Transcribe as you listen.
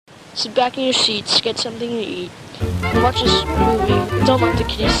sit back in your seats, get something to eat, and watch this movie. Don't let the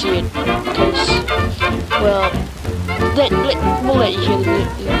kiddies see it, because, well, we'll let you hear the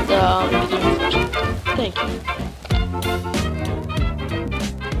beginning first. Thank you.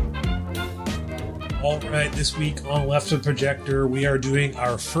 All right, this week on Left of Projector, we are doing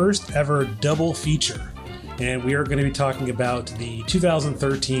our first ever double feature. And we are going to be talking about the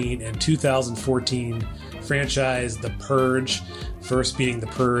 2013 and 2014 franchise, The Purge. First being The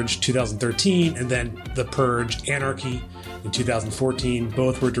Purge 2013, and then The Purge Anarchy in 2014.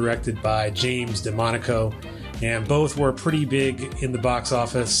 Both were directed by James DeMonaco, and both were pretty big in the box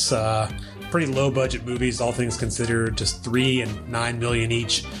office. Pretty low budget movies, all things considered, just $3 and $9 million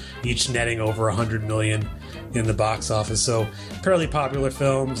each netting over $100 million in the box office. So fairly popular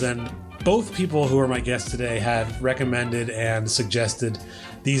films, and both people who are my guests today have recommended and suggested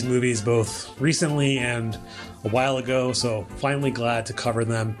these movies both recently and a while ago, so finally glad to cover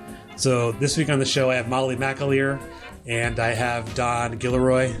them. So this week on the show I have Molly McLear and I have Don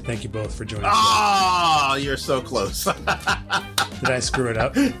Guillory. Thank you both for joining us. Oh, you're so close. Did I screw it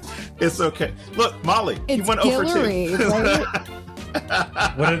up? It's okay. Look, Molly, it's you went Guillory, over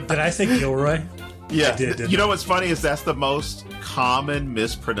 2. Did I say Guillory? Yeah. I did, you know what's funny is that's the most common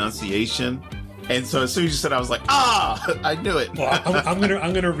mispronunciation. And so as soon as you said, I was like, I knew it. Well, I'm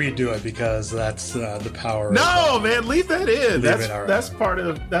gonna redo it because that's the power. No, man, leave that in. That's part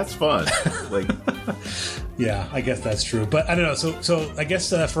of that's fun. Like, yeah, I guess that's true. But I don't know. So I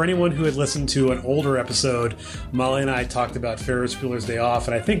guess for anyone who had listened to an older episode, Molly and I talked about Ferris Bueller's Day Off,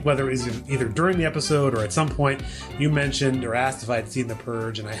 and I think whether it was either during the episode or at some point, you mentioned or asked if I had seen The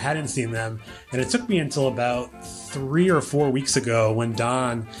Purge, and I hadn't seen them. And it took me until about 3 or 4 weeks ago when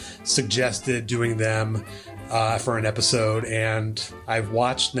Don suggested doing them for an episode, and I've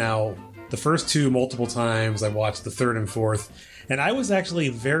watched now the first two multiple times. I watched the third and fourth, and I was actually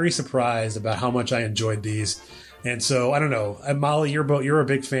very surprised about how much I enjoyed these. And so I don't know, Molly, you're a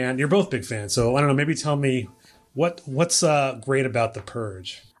big fan. You're both big fans. So I don't know. Maybe tell me what's great about The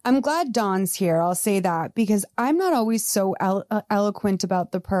Purge. I'm glad Don's here. I'll say that because I'm not always so eloquent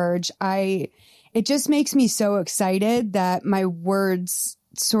about The Purge. It just makes me so excited that my words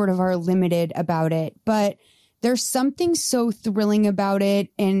sort of are limited about it. But there's something so thrilling about it,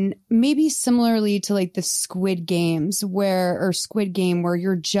 and maybe similarly to like the Squid Game where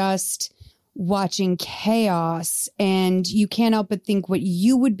you're just watching chaos and you can't help but think what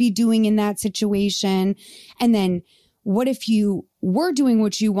you would be doing in that situation. And then what if you were doing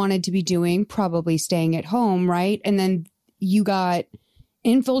what you wanted to be doing, probably staying at home, right? And then you got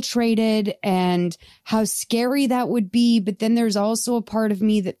infiltrated and how scary that would be. But then there's also a part of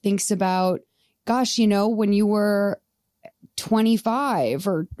me that thinks about, gosh, when you were 25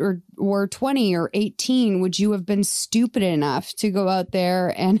 or 20 or 18, would you have been stupid enough to go out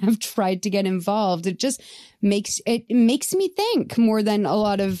there and have tried to get involved? It just makes me think more than a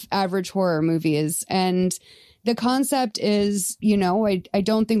lot of average horror movies. And the concept is, I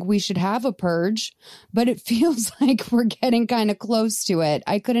don't think we should have a purge, but it feels like we're getting kind of close to it.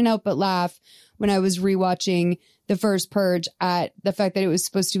 I couldn't help but laugh when I was rewatching the first Purge at the fact that it was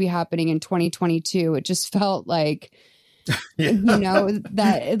supposed to be happening in 2022. It just felt like,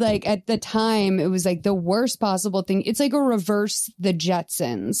 that like at the time it was like the worst possible thing. It's like a reverse The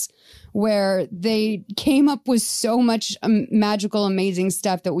Jetsons, where they came up with so much magical, amazing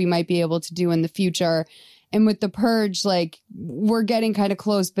stuff that we might be able to do in the future. And with The Purge, like, we're getting kind of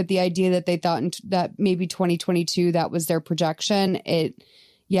close, but the idea that they thought that maybe 2022, that was their projection,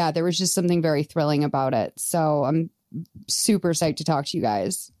 there was just something very thrilling about it. So I'm super psyched to talk to you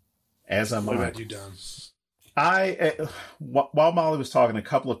guys. As I'm What about you, Don? While Molly was talking, a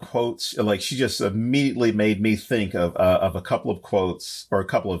couple of quotes, like she just immediately made me think of a couple of quotes or a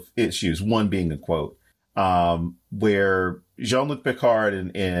couple of issues, one being a quote, where Jean-Luc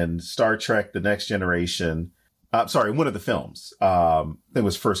Picard in Star Trek: The Next Generation, one of the films, it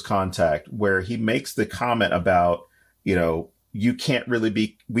was First Contact, where he makes the comment about, we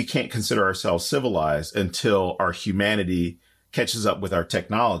can't consider ourselves civilized until our humanity catches up with our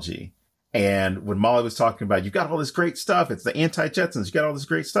technology. And when Molly was talking about, you got all this great stuff, it's the anti-Jetsons, you got all this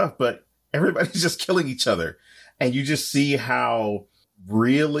great stuff, but everybody's just killing each other. And you just see how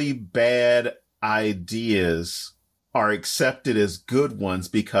really bad ideas are accepted as good ones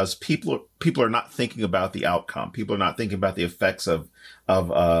because people are not thinking about the outcome. People are not thinking about the effects of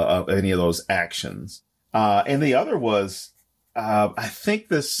any of those actions. And the other was, I think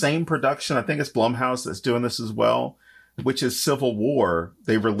the same production, I think it's Blumhouse that's doing this as well, which is Civil War.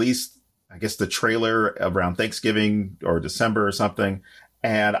 They released, I guess, the trailer around Thanksgiving or December or something.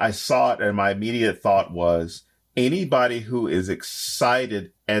 And I saw it and my immediate thought was, anybody who is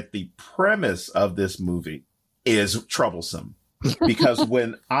excited at the premise of this movie is troublesome. Because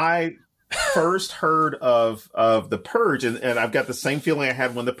when I first heard of the Purge, and I've got the same feeling I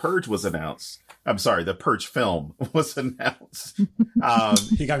had when the Purge was announced. I'm sorry, the Purge film was announced.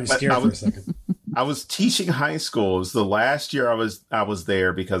 He got me scared for a second. I was teaching high school. It was the last year I was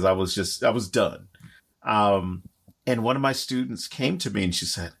there because I was done. And one of my students came to me and she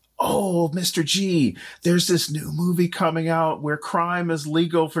said, "Oh, Mr. G, there's this new movie coming out where crime is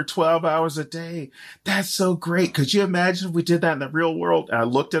legal for 12 hours a day. That's so great. Could you imagine if we did that in the real world?" And I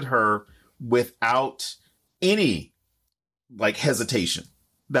looked at her without any hesitation.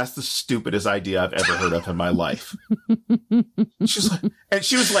 That's the stupidest idea I've ever heard of in my life.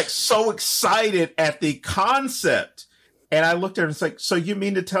 She was like so excited at the concept. And I looked at her and it's like, so you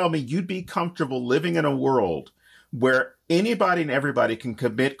mean to tell me you'd be comfortable living in a world where anybody and everybody can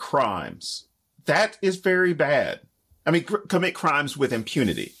commit crimes? That is very bad. I mean, commit crimes with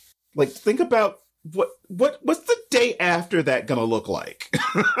impunity. Think about what's the day after that going to look like?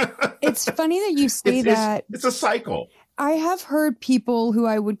 It's funny that you say that. It's a cycle. I have heard people who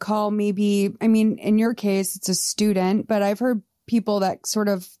I would call maybe, I mean, in your case, it's a student, but I've heard people that sort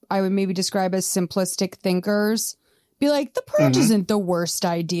of, I would maybe describe as simplistic thinkers be like, the Purge isn't the worst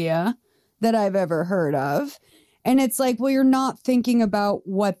idea that I've ever heard of. And it's like, well, you're not thinking about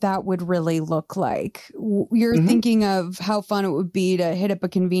what that would really look like. You're thinking of how fun it would be to hit up a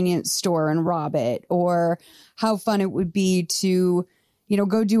convenience store and rob it, or how fun it would be to,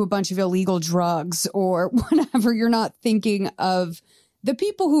 go do a bunch of illegal drugs or whatever. You're not thinking of the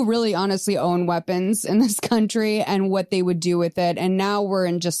people who really honestly own weapons in this country and what they would do with it. And now we're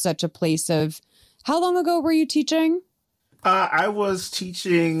in just such a place of, how long ago were you teaching? I was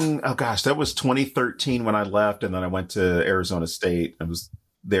teaching, that was 2013 when I left, and then I went to Arizona State. I was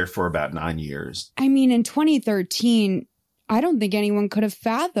there for about 9 years. I mean, in 2013, I don't think anyone could have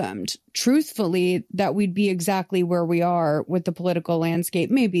fathomed, truthfully, that we'd be exactly where we are with the political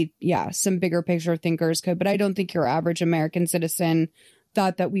landscape. Maybe, some bigger picture thinkers could, but I don't think your average American citizen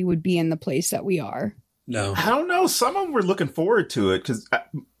thought that we would be in the place that we are. No. I don't know. Some of them were looking forward to it because,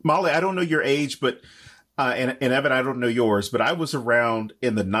 Molly, I don't know your age, but and Evan, I don't know yours, but I was around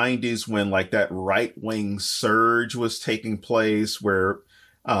in the 90s when that right-wing surge was taking place where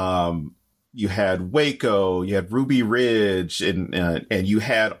you had Waco, you had Ruby Ridge, and you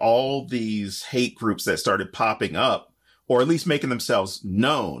had all these hate groups that started popping up, or at least making themselves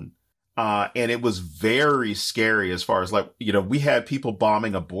known. And it was very scary as far as we had people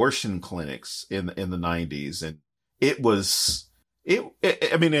bombing abortion clinics in the 90s, and it was...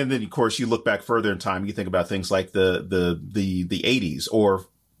 I mean, and then of course you look back further in time, you think about things like the 80s or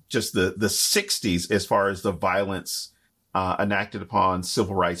just the 60s as far as the violence enacted upon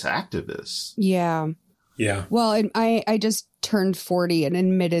civil rights activists. Yeah. Yeah. Well, I just turned 40, and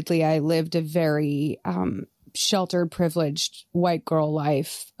admittedly I lived a very sheltered, privileged white girl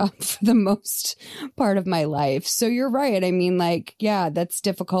life for the most part of my life. So you're right. I mean, that's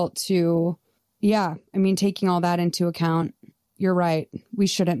difficult to, taking all that into account. You're right. We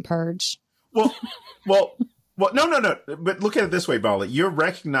shouldn't purge. Well, no. But look at it this way, Molly. You're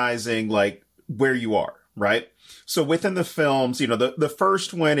recognizing where you are, right? So within the films, the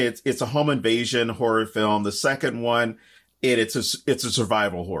first one, it's a home invasion horror film. The second one, it's a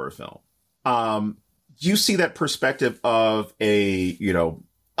survival horror film. You see that perspective of a,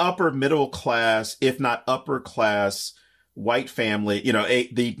 upper middle class, if not upper class, white family,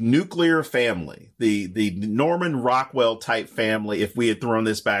 the nuclear family, the Norman Rockwell type family. If we had thrown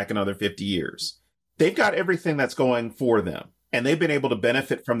this back another 50 years, they've got everything that's going for them, and they've been able to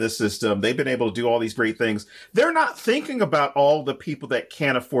benefit from this system. They've been able to do all these great things. They're not thinking about all the people that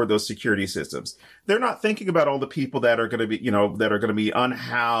can't afford those security systems. They're not thinking about all the people that are going to be, that are going to be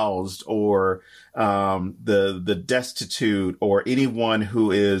unhoused, or the destitute, or anyone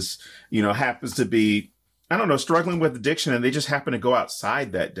who is, happens to be, I don't know, struggling with addiction, and they just happen to go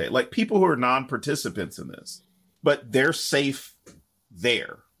outside that day. People who are non-participants in this, but they're safe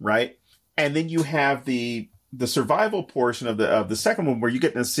there, right? And then you have the survival portion of the second one, where you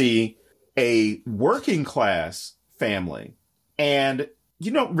get to see a working class family, and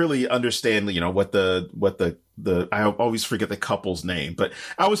you don't really understand, what the I always forget the couple's name, but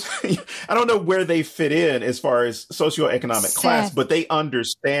I don't know where they fit in as far as socioeconomic class, but they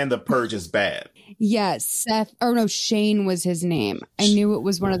understand the Purge is bad. Yes, Shane was his name. I knew it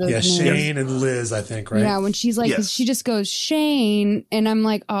was one of those names. Shane and Liz, I think, right? Yeah, when she's she just goes, Shane, and I'm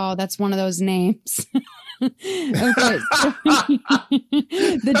like, oh, that's one of those names. Okay. So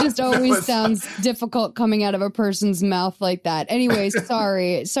that just always sounds difficult coming out of a person's mouth like that. Anyway,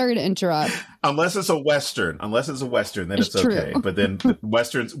 sorry to interrupt. Unless it's a Western, then it's okay. But then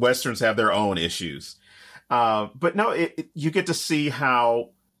Westerns have their own issues. But no, you get to see how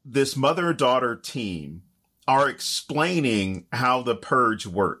this mother-daughter team are explaining how the purge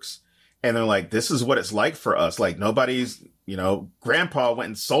works. And they're like, this is what it's like for us. Like nobody's, grandpa went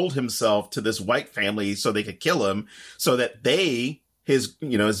and sold himself to this white family so they could kill him so that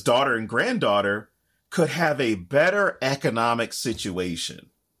his daughter and granddaughter could have a better economic situation.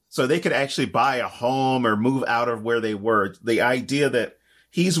 So they could actually buy a home or move out of where they were. The idea that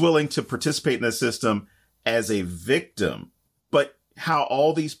he's willing to participate in the system as a victim, but how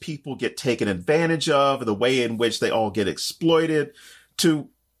all these people get taken advantage of, the way in which they all get exploited.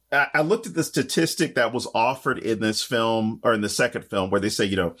 I looked at the statistic that was offered in this film, or in the second film, where they say,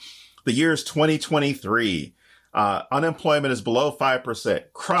 the year is 2023. Unemployment is below 5%.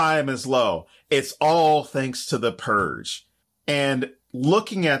 Crime is low. It's all thanks to the purge. And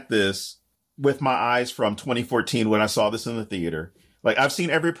looking at this with my eyes from 2014, when I saw this in the theater, like I've seen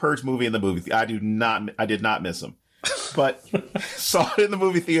every purge movie in the movie. I did not miss them, but saw it in the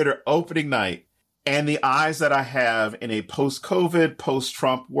movie theater opening night. And the eyes that I have in a post-COVID,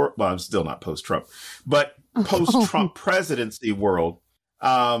 post-Trump world, well, I'm still not post-Trump, but post-Trump presidency world,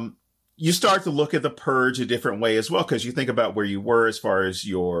 you start to look at the purge a different way as well, because you think about where you were as far as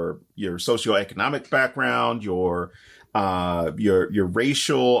your socioeconomic background, your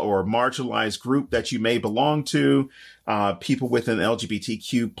racial or marginalized group that you may belong to, people within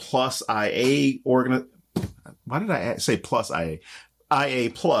LGBTQ plus IA why did I say plus IA?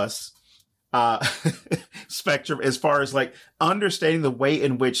 IA plus. Spectrum, as far as like understanding the way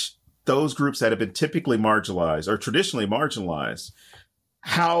in which those groups that have been typically marginalized or traditionally marginalized,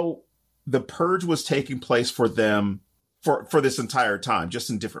 how the purge was taking place for them for this entire time, just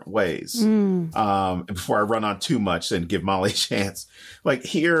in different ways. Before I run on too much and give Molly a chance, like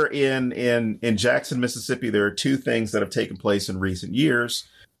here in Jackson, Mississippi, there are two things that have taken place in recent years.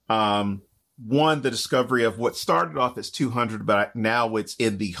 One, the discovery of what started off as 200, but now it's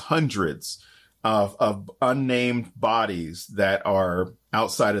in the hundreds of unnamed bodies that are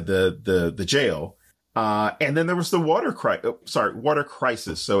outside of the jail. And then there was the water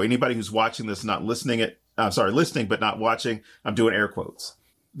crisis. So anybody who's watching this, listening, but not watching, I'm doing air quotes.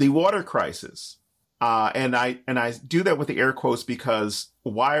 The water crisis. And I do that with the air quotes because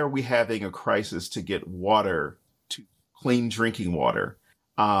why are we having a crisis to get water, to clean drinking water?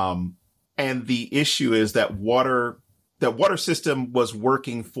 And the issue is that water system was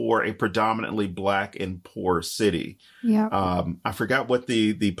working for a predominantly Black and poor city. Yeah. I forgot what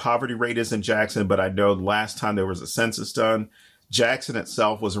the poverty rate is in Jackson, but I know last time there was a census done, Jackson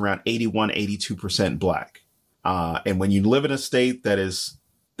itself was around 82% Black. And when you live in a state that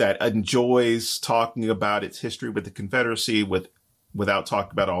enjoys talking about its history with the Confederacy without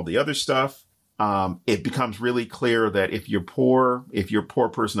talking about all the other stuff, it becomes really clear that if you're a poor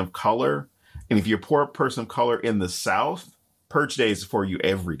person of color, and if you're a poor person of color in the South, purge day is for you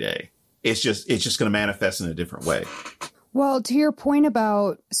every day. It's just going to manifest in a different way. Well, to your point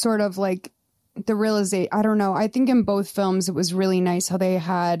about sort of like the realization, I don't know. I think in both films, it was really nice how they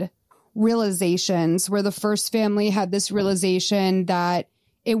had realizations where the first family had this realization that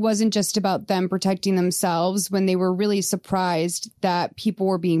it wasn't just about them protecting themselves when they were really surprised that people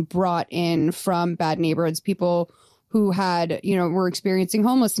were being brought in from bad neighborhoods. People who had, were experiencing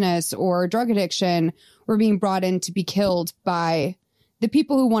homelessness or drug addiction were being brought in to be killed by the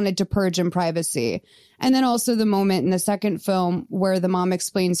people who wanted to purge in privacy. And then also the moment in the second film where the mom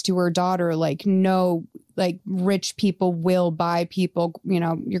explains to her daughter, like, no, like rich people will buy people,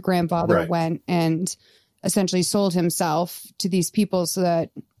 your grandfather went and essentially sold himself to these people so that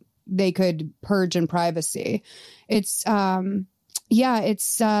they could purge in privacy. I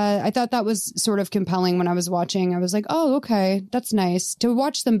thought that was sort of compelling when I was watching. I was like, oh, okay, that's nice. To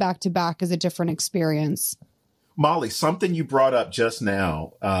watch them back to back is a different experience. Molly, something you brought up just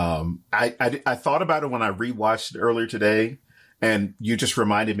now, I thought about it when I rewatched it earlier today, and you just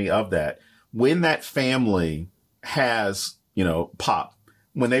reminded me of that. When that family has, Pop,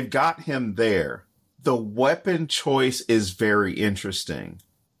 when they've got him there, the weapon choice is very interesting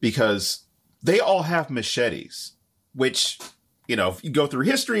because they all have machetes, which... if you go through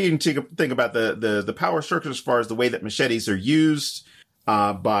history and think about the power structures as far as the way that machetes are used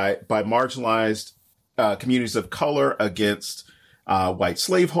by marginalized communities of color against white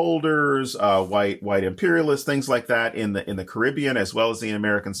slaveholders, white imperialists, things like that in the Caribbean as well as the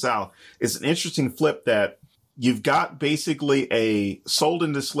American South, it's an interesting flip that you've got basically a sold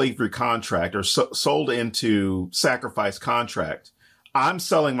into slavery contract or sold into sacrifice contract. I'm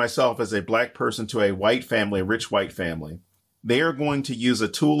selling myself as a black person to a white family, a rich white family. They are going to use a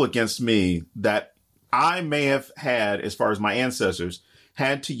tool against me that I may have had, as far as my ancestors,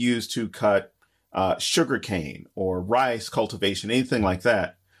 had to use to cut sugarcane or rice cultivation, anything like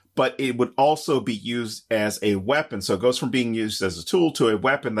that. But it would also be used as a weapon. So it goes from being used as a tool to a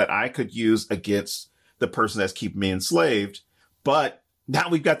weapon that I could use against the person that's keeping me enslaved. But now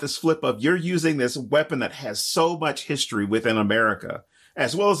we've got this flip of you're using this weapon that has so much history within America,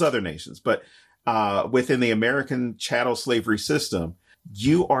 as well as other nations. But within the American chattel slavery system,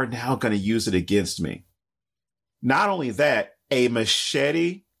 you are now going to use it against me. Not only that, a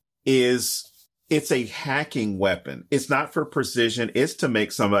machete it's a hacking weapon. It's not for precision. It's to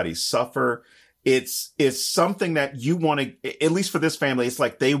make somebody suffer. It's something that you want to, at least for this family, it's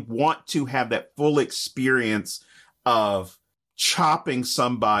like they want to have that full experience of chopping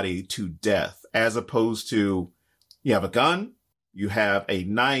somebody to death, as opposed to you have a gun, you have a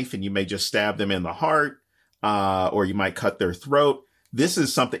knife, and you may just stab them in the heart, or you might cut their throat. This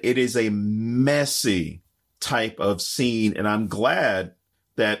is something, it is a messy type of scene. And I'm glad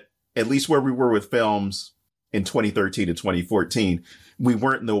that at least where we were with films in 2013 and 2014, we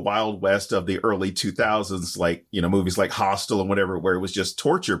weren't in the Wild West of the early 2000s, like, movies like Hostel and whatever, where it was just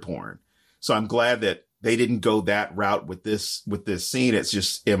torture porn. So I'm glad that they didn't go that route with this scene. It's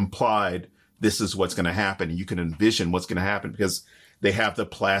just implied this is what's going to happen. You can envision what's going to happen because they have the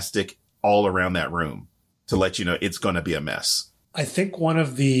plastic all around that room to let you know it's going to be a mess. I think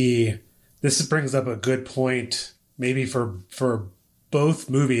this brings up a good point, maybe for both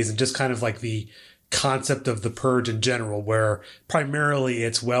movies, and just kind of like the concept of the purge in general, where primarily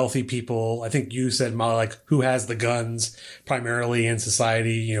it's wealthy people. I think you said, Molly, like, who has the guns primarily in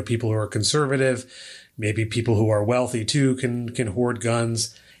society, people who are conservative, maybe people who are wealthy too can hoard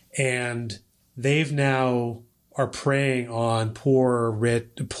guns. And they've now are preying on poor,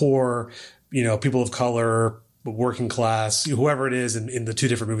 people of color, working class, whoever it is in the two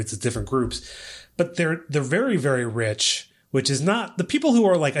different movies, it's different groups, but they're very, very rich, which is not the people who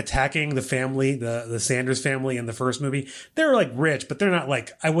are like attacking the family, the Sanders family in the first movie. They're like rich, but they're not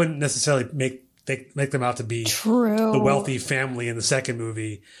like, I wouldn't necessarily make them out to be True. The wealthy family in the second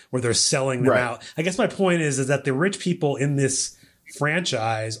movie where they're selling them out. I guess my point is that the rich people in this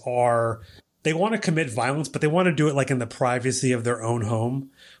franchise they want to commit violence, but they want to do it like in the privacy of their own home.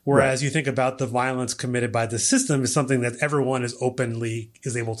 Whereas you think about the violence committed by the system is something that everyone is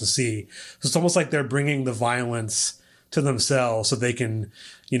able to see. So it's almost like they're bringing the violence to themselves so they can,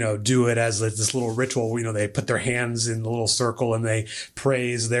 do it as this little ritual where, they put their hands in the little circle and they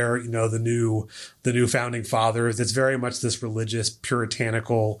praise their, the new founding fathers. It's very much this religious,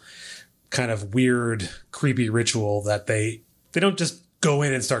 puritanical kind of weird, creepy ritual that they don't just go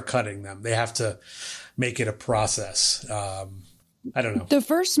in and start cutting them. They have to make it a process. I don't know. The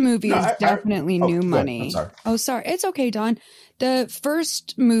first movie is definitely new money. I'm sorry. Oh, sorry. It's okay, Don. The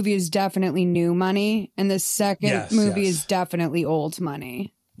first movie is definitely new money, and the second movie is definitely old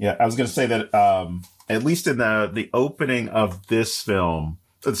money. Yeah, I was going to say that at least in the opening of this film,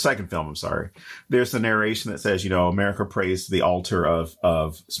 the second film, I'm sorry, there's a narration that says, America praised the altar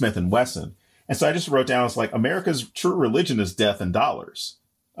of Smith and Wesson. And so I just wrote down, it's like America's true religion is death and dollars.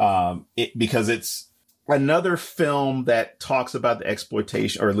 Because it's another film that talks about the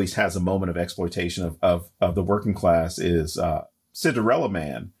exploitation, or at least has a moment of exploitation of the working class, is Cinderella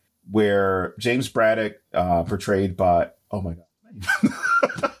Man, where James Braddock, portrayed by, oh my God,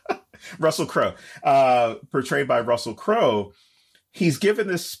 Russell Crowe, portrayed by Russell Crowe, he's given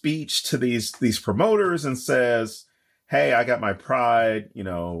this speech to these promoters and says, hey, I got my pride,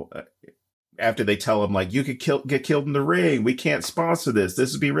 after they tell him, like, you could get killed in the ring. We can't sponsor this.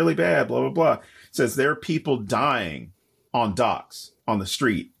 This would be really bad, blah, blah, blah. Says there are people dying on docks, on the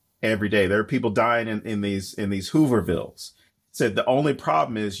street every day. There are people dying in these Hoovervilles. Said the only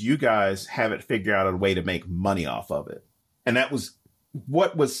problem is you guys haven't figured out a way to make money off of it. And that was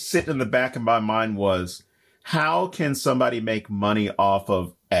what was sitting in the back of my mind was, how can somebody make money off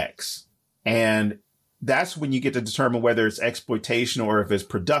of X? And that's when you get to determine whether it's exploitation or if it's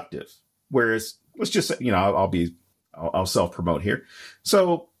productive. Whereas, let's just say, I'll self-promote here.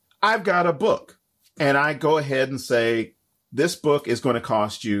 So I've got a book and I go ahead and say, this book is going to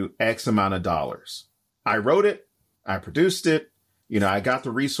cost you X amount of dollars. I wrote it. I produced it. I got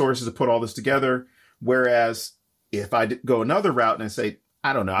the resources to put all this together. Whereas if I go another route and I say,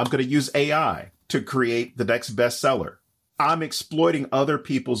 I don't know, I'm going to use AI to create the next bestseller. I'm exploiting other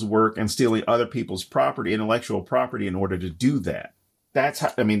people's work and stealing other people's property, intellectual property, in order to do that. that's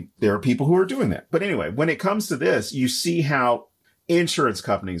how, I mean, there are people who are doing that. But anyway, when it comes to this, you see how insurance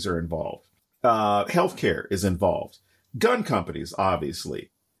companies are involved. Healthcare is involved. Gun companies,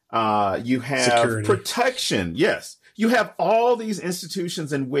 obviously. You have security. Protection. Yes. You have all these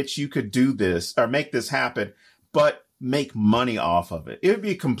institutions in which you could do this or make this happen, but make money off of it. It would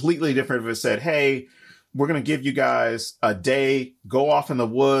be completely different if it said, hey, we're going to give you guys a day, go off in the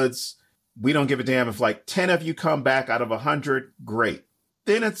woods. We don't give a damn if like 10 of you come back out of 100. Great.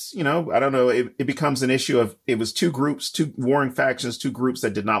 Then it's, I don't know. It becomes an issue of it was two groups, two warring factions, two groups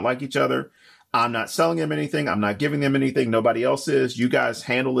that did not like each other. I'm not selling them anything. I'm not giving them anything. Nobody else is. You guys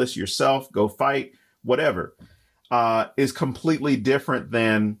handle this yourself. Go fight, whatever. Is completely different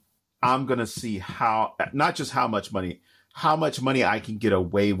than I'm going to see how, not just how much money I can get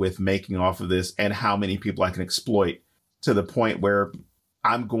away with making off of this and how many people I can exploit to the point where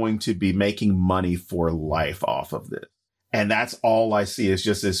I'm going to be making money for life off of this. And that's all I see is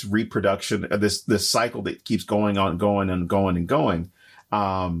just this reproduction of this cycle that keeps going on, going and going and going.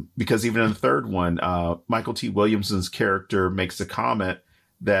 Because even in the third one, Michael T. Williamson's character makes a comment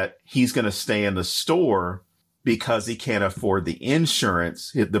that he's going to stay in the store because he can't afford the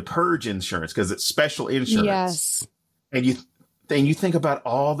insurance, the Purge insurance, because it's special insurance. Yes. And you think about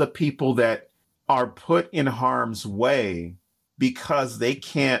all the people that are put in harm's way because they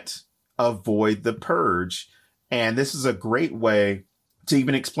can't avoid the Purge. And this is a great way to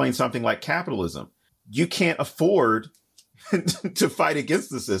even explain something like capitalism. You can't afford to fight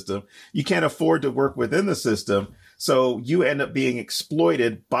against the system. You can't afford to work within the system. So you end up being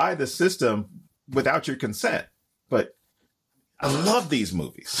exploited by the system without your consent. But I love these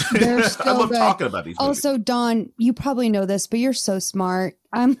movies. They're so I love good. talking about these movies. Also, Dawn, you probably know this, but you're so smart.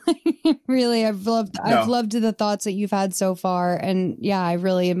 I'm really, I've loved the thoughts that you've had so far. And yeah, I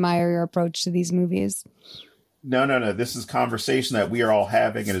really admire your approach to these movies. No. This is conversation that we are all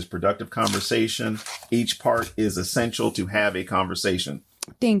having. It is productive conversation. Each part is essential to have a conversation.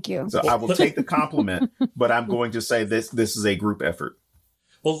 Thank you. So I will take the compliment, but I'm going to say this is a group effort.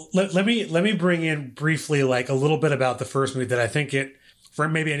 Well, let me bring in briefly like a little bit about the first movie that I think it, for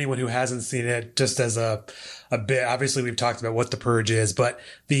maybe anyone who hasn't seen it, just as a bit, obviously we've talked about what the Purge is, but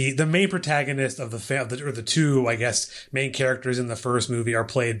the main protagonist of the two, I guess, main characters in the first movie are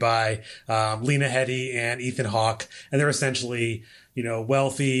played by Lena Headey and Ethan Hawke, and they're essentially,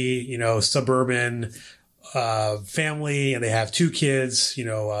 wealthy, suburban family, and they have two kids,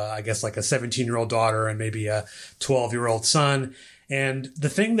 I guess like a 17-year-old daughter and maybe a 12-year-old son. And the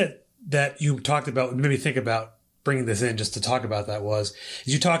thing that you talked about, made me think about bringing this in just to talk about that is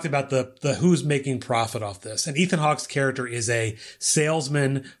you talked about the who's making profit off this. And Ethan Hawke's character is a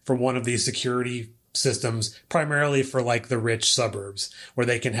salesman for one of these security systems, primarily for like the rich suburbs where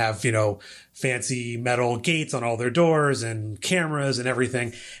they can have, fancy metal gates on all their doors and cameras and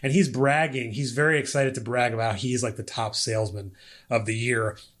everything. And he's bragging. He's very excited to brag about how he's like the top salesman of the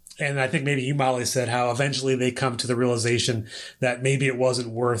year. And I think maybe you, Molly, said how eventually they come to the realization that maybe it wasn't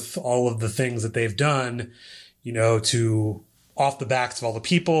worth all of the things that they've done, to off the backs of all the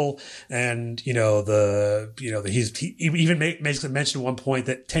people. And, he even makes a mention at one point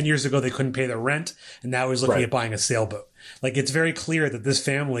that 10 years ago they couldn't pay their rent. And now he's looking at buying a sailboat. Like, it's very clear that this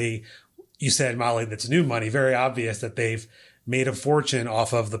family, you said, Molly, that's new money, very obvious that they've made a fortune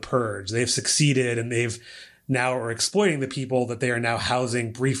off of the Purge. They've succeeded, and they've now are exploiting the people that they are now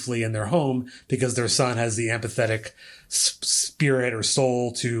housing briefly in their home because their son has the empathetic spirit or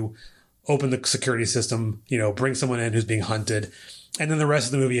soul to open the security system, bring someone in who's being hunted. And then the rest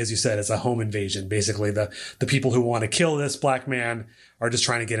of the movie, as you said, is a home invasion. Basically, the people who want to kill this black man are just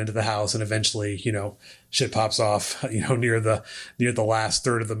trying to get into the house, and eventually, shit pops off, near the last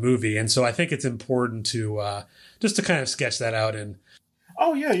third of the movie. And so I think it's important to, just to kind of sketch that out. And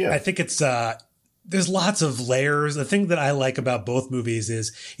oh yeah. I think it's, there's lots of layers. The thing that I like about both movies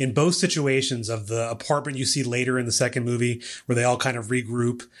is in both situations of the apartment you see later in the second movie where they all kind of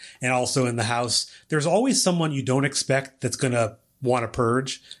regroup, and also in the house, there's always someone you don't expect that's going to want to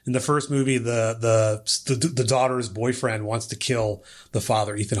purge. In the first movie, the daughter's boyfriend wants to kill the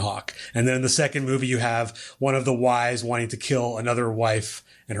father, Ethan Hawke. And then in the second movie, you have one of the wives wanting to kill another wife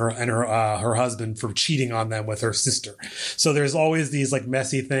and her husband for cheating on them with her sister. So there's always these like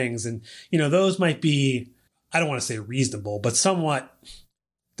messy things. And, those might be, I don't want to say reasonable, but somewhat,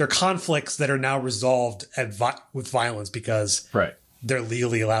 they're conflicts that are now resolved with violence because they're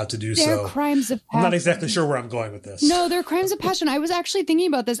legally allowed to do so. They're crimes of passion. I'm not exactly sure where I'm going with this. No, they're crimes of passion. I was actually thinking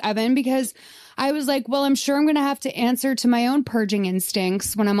about this, Evan, because I was like, well, I'm sure I'm going to have to answer to my own purging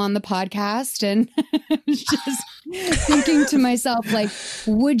instincts when I'm on the podcast. And I was just thinking to myself, like,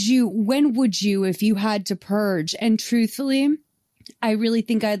 when would you, if you had to purge? And truthfully, I really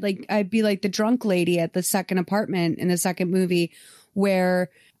think I'd be like the drunk lady at the second apartment in the second movie, where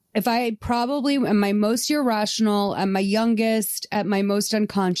if I probably am my most irrational, at my youngest, at my most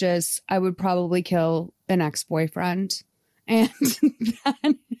unconscious, I would probably kill an ex-boyfriend. And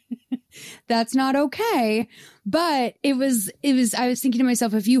that's not okay. But I was thinking to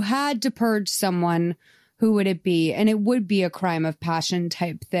myself, if you had to purge someone, who would it be? And it would be a crime of passion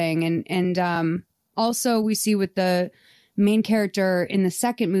type thing. And also we see with the main character in the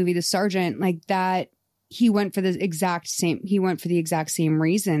second movie, the sergeant, like that, he went for the exact same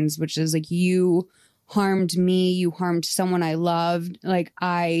reasons, which is like, you harmed me, you harmed someone I loved. Like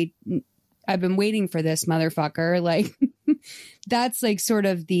I've been waiting for this, motherfucker. Like that's like sort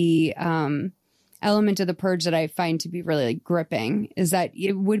of the element of the purge that I find to be really like gripping, is that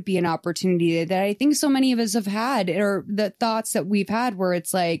it would be an opportunity that I think so many of us have had, or the thoughts that we've had where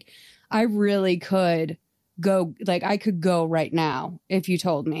it's like, I really could go, like I could go right now if you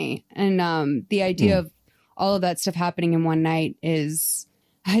told me. And the idea of all of that stuff happening in one night it's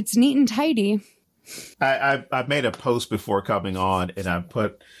neat and tidy. I made a post before coming on, and I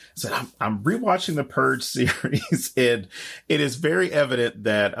said I'm rewatching the Purge series, and it is very evident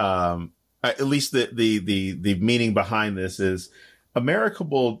that at least the meaning behind this is America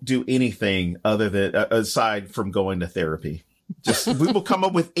will do anything other than aside from going to therapy. Just we will come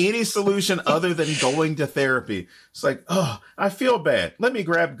up with any solution other than going to therapy. It's like, oh, I feel bad. Let me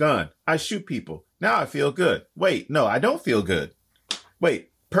grab a gun. I shoot people. Now I feel good. Wait, no, I don't feel good.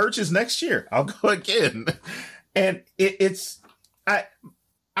 Wait, Purge is next year. I'll go again. And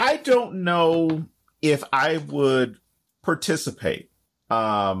I don't know if I would participate.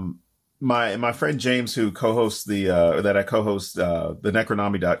 My friend James, who co-hosts that I co-host the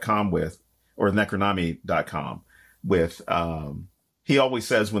Necronomy.com with, or Necronomy.com with, he always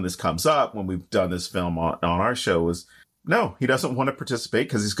says when this comes up, when we've done this film on our show, is no, he doesn't want to participate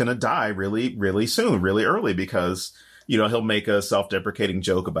because he's going to die really, really soon, really early, because, you know, he'll make a self-deprecating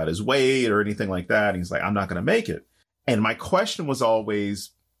joke about his weight or anything like that. And he's like, I'm not going to make it. And my question was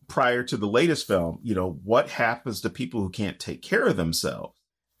always, prior to the latest film, you know, what happens to people who can't take care of themselves?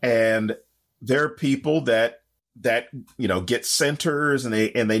 And there are people that, you know, get centers and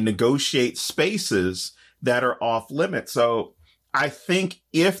they negotiate spaces that are off limits. So I think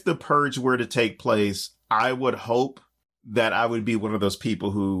if the Purge were to take place, I would hope that I would be one of those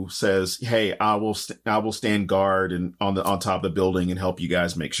people who says, hey, I will stand guard and on top of the building and help you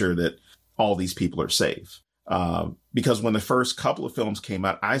guys make sure that all these people are safe. Because when the first couple of films came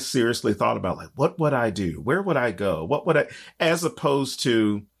out, I seriously thought about, like, what would I do? Where would I go? As opposed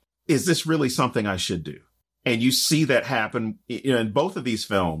to, is this really something I should do? And you see that happen in both of these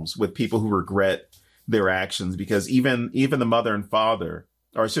films with people who regret their actions, because even the mother and father,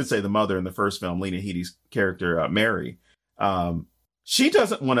 or I should say the mother in the first film, Lena Headey's character, Mary, she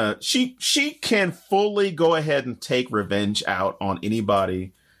doesn't want to, she can fully go ahead and take revenge out on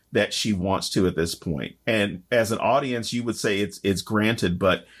anybody that she wants to at this point. And as an audience, you would say it's granted,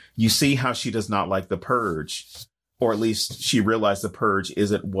 but you see how she does not like the Purge, or at least she realized the Purge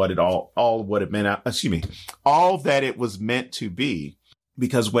isn't what it all what it meant. All that it was meant to be,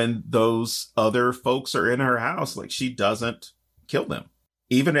 because when those other folks are in her house, like, she doesn't kill them.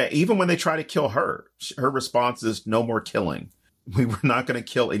 Even when they try to kill her, her response is no more killing. We were not going to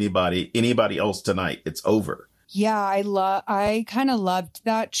kill anybody else tonight. It's over. Yeah, I kind of loved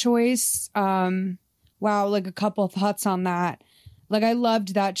that choice. Wow, like a couple of thoughts on that. Like, I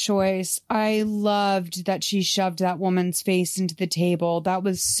loved that choice. I loved that she shoved that woman's face into the table. That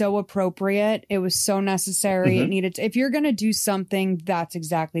was so appropriate. It was so necessary. Mm-hmm. It needed to, if you're going to do something, that's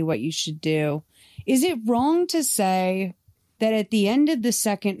exactly what you should do. Is it wrong to say that at the end of the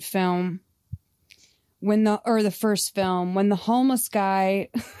second film, the first film, when the homeless guy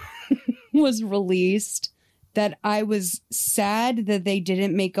was released, that I was sad that they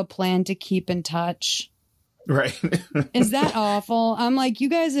didn't make a plan to keep in touch? Right. Is that awful? I'm like, you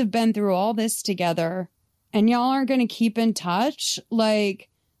guys have been through all this together and y'all aren't going to keep in touch? Like,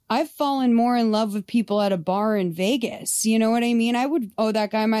 I've fallen more in love with people at a bar in Vegas. You know what I mean? I would owe that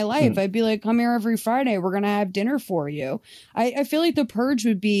guy my life. I'd be like, come here every Friday. We're going to have dinner for you. I feel like the Purge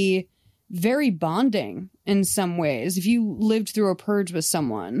would be very bonding in some ways if you lived through a Purge with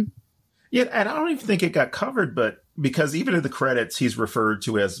someone. Yeah, and I don't even think it got covered, but because even in the credits, he's referred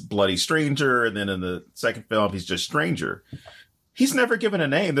to as Bloody Stranger, and then in the second film, he's just Stranger. He's never given a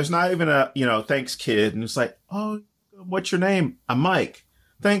name. There's not even a, thanks, kid. And it's like, oh, what's your name? I'm Mike.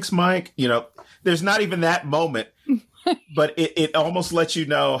 Thanks, Mike. There's not even that moment, but it almost lets you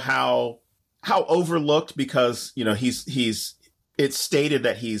know how overlooked, because, it's stated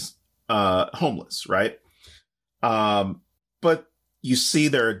that he's homeless, right? But you see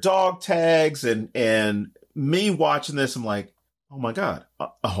their dog tags and me watching this, I'm like, oh my God,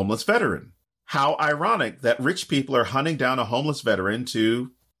 a homeless veteran. How ironic that rich people are hunting down a homeless veteran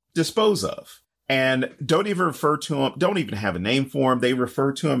to dispose of. And don't even refer to him, don't even have a name for him. They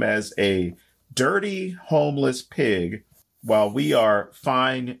refer to him as a dirty, homeless pig, while we are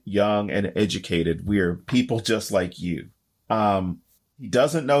fine, young, and educated. We are people just like you. He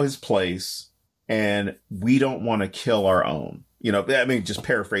doesn't know his place, and we don't want to kill our own. You know, I mean, just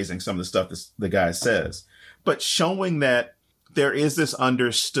paraphrasing some of the stuff the guy says, but showing that there is this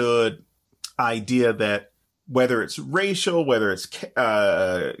understood idea that whether it's racial, whether it's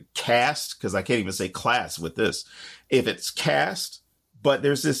caste, because I can't even say class with this, if it's caste, but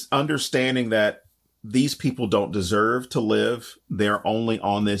there's this understanding that these people don't deserve to live. They're only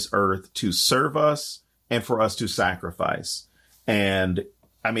on this earth to serve us and for us to sacrifice. And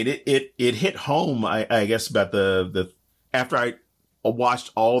I mean, it hit home, I guess, about the after I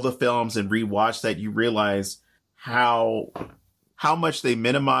watched all the films and rewatched that, you realize how much they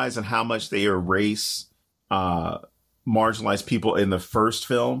minimize and how much they erase marginalized people in the first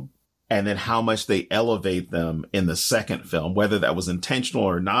film, and then how much they elevate them in the second film, whether that was intentional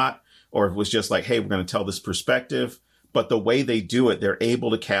or not, or it was just like, hey, we're going to tell this perspective. But the way they do it, they're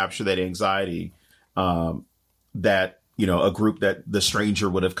able to capture that anxiety that, you know, a group that the stranger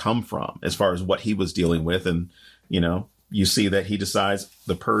would have come from as far as what he was dealing with. And, you know, you see that he decides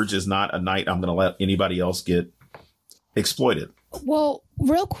the purge is not a night I'm going to let anybody else get exploited. Well,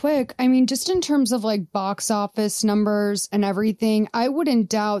 real quick, I mean, just in terms of like box office numbers and everything, I wouldn't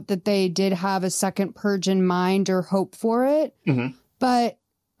doubt that they did have a second purge in mind or hope for it. Mm-hmm. But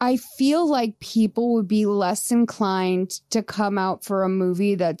I feel like people would be less inclined to come out for a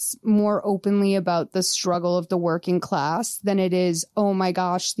movie that's more openly about the struggle of the working class than it is, oh my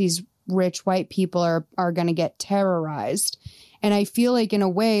gosh, these rich white people are going to get terrorized. And I feel like in a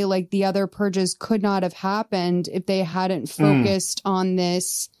way, like the other purges could not have happened if they hadn't focused on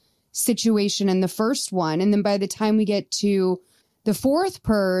this situation in the first one. And then by the time we get to the fourth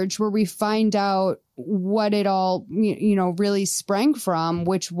purge, where we find out what it all, you know, really sprang from,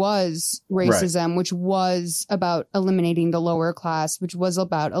 which was racism, right, which was about eliminating the lower class, which was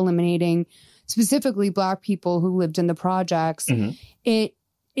about eliminating specifically Black people who lived in the projects. Mm-hmm.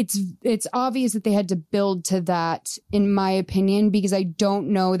 It's obvious that they had to build to that, in my opinion, because I don't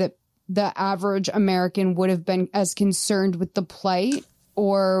know that the average American would have been as concerned with the plight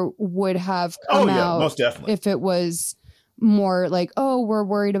or would have come out most definitely, if it was more like, oh, we're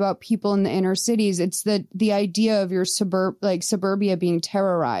worried about people in the inner cities. It's the idea of your suburbia being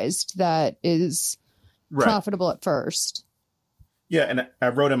terrorized that is profitable at first. Yeah, and I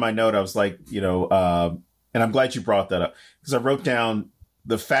wrote in my note, I was like, you know, and I'm glad you brought that up, because I wrote down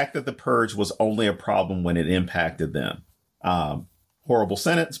the fact that the purge was only a problem when it impacted them. Horrible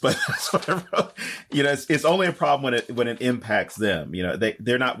sentence, but that's what I wrote. You know, it's only a problem when it impacts them. You know,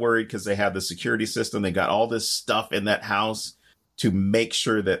 they're not worried because they have the security system. They got all this stuff in that house to make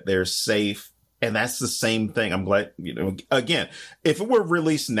sure that they're safe. And that's the same thing. I'm glad, you know, again, if it were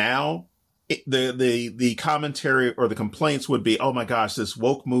released now, the commentary or the complaints would be, oh my gosh, this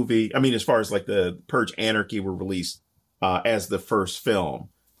woke movie. I mean, as far as like the Purge Anarchy were released as the first film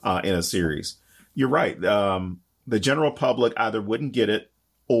in a series. You're right. The general public either wouldn't get it,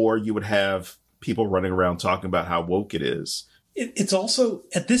 or you would have people running around talking about how woke it is. It's also,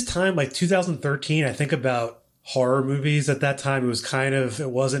 at this time, like 2013, I think about horror movies at that time. It was kind of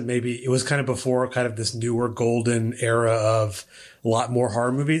before kind of this newer golden era of a lot more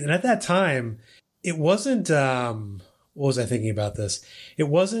horror movies. And at that time, it wasn't, what was I thinking about this? It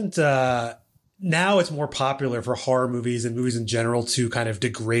wasn't, now it's more popular for horror movies and movies in general to kind of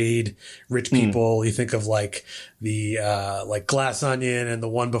degrade rich people. You think of like the like Glass Onion and the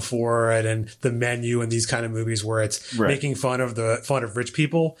one before it and The Menu and these kind of movies where it's making fun of rich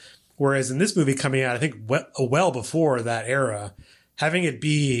people. Whereas in this movie coming out, I think well before that era, having it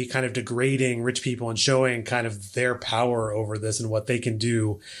be kind of degrading rich people and showing kind of their power over this and what they can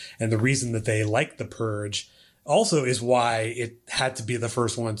do and the reason that they like the purge also is why it had to be the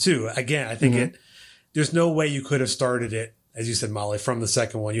first one too. Again, I think there's no way you could have started it, as you said, Molly, from the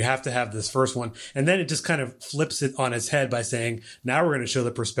second one. You have to have this first one. And then it just kind of flips it on its head by saying, now we're going to show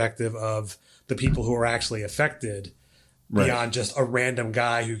the perspective of the people who are actually affected beyond just a random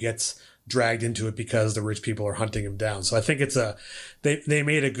guy who gets dragged into it because the rich people are hunting him down. So I think they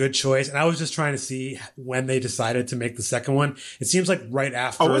made a good choice. And I was just trying to see when they decided to make the second one. It seems like right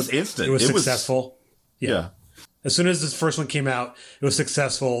after it was instant. It was successful. Yeah. As soon as this first one came out, it was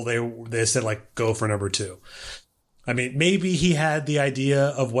successful. They said, like, go for number 2. I mean, maybe he had the idea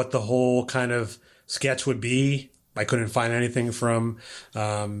of what the whole kind of sketch would be I couldn't find anything from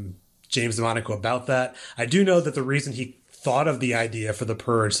James DeMonaco about that. I do know that the reason he thought of the idea for the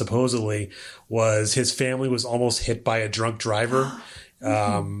Purge supposedly was his family was almost hit by a drunk driver.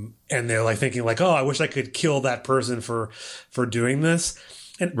 And they're like thinking like, oh, I wish I could kill that person for doing this.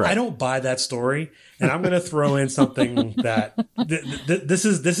 And I don't buy that story. And I'm going to throw in something that this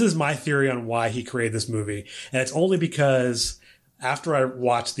is my theory on why he created this movie. And it's only because after I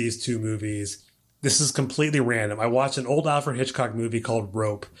watched these two movies, this is completely random. I watched an old Alfred Hitchcock movie called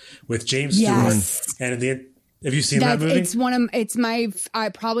Rope with James Stewart. And have you seen that movie? It's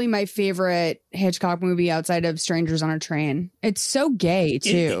probably my favorite Hitchcock movie outside of Strangers on a Train. It's so gay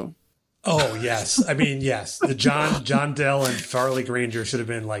too. Oh yes, I mean yes. The John Dell and Farley Granger should have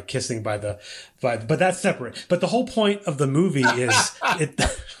been like kissing but that's separate. But the whole point of the movie is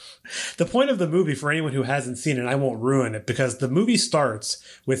the point of the movie for anyone who hasn't seen it. I won't ruin it because the movie starts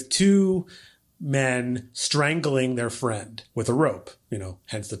with two men strangling their friend with a rope,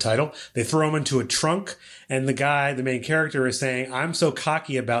 hence the title. They throw him into a trunk, and the main character is saying, I'm so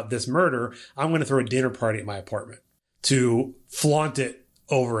cocky about this murder, I'm going to throw a dinner party at my apartment to flaunt it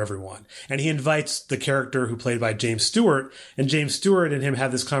over everyone. And he invites the character who played by James Stewart, and James Stewart and him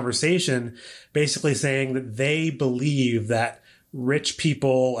have this conversation basically saying that they believe that rich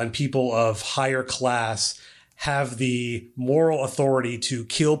people and people of higher class have the moral authority to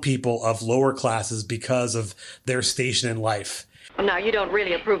kill people of lower classes because of their station in life. Well, now, you don't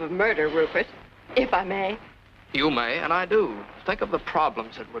really approve of murder, Rupert, if I may. You may, and I do. Think of the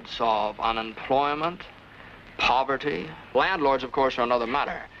problems it would solve. Unemployment, poverty. Landlords, of course, are another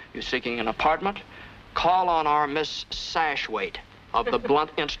matter. You're seeking an apartment? Call on our Miss Sashwaite of the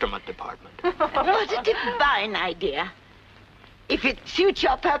Blunt Instrument Department. What a divine idea. If it suits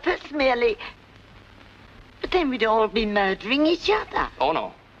your purpose, merely... But then we'd all be murdering each other. Oh,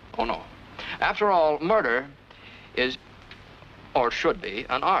 no. Oh, no. After all, murder is, or should be,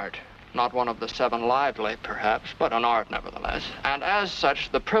 an art. Not one of the seven lively, perhaps, but an art, nevertheless. And as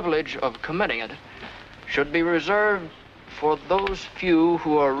such, the privilege of committing it should be reserved for those few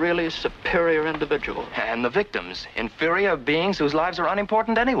who are really superior individuals. And the victims, inferior beings whose lives are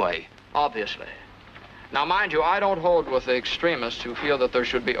unimportant anyway. Obviously. Now, mind you, I don't hold with the extremists who feel that there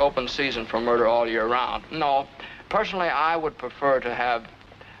should be open season for murder all year round. No. Personally, I would prefer to have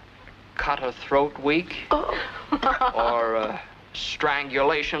Cut a Throat Week or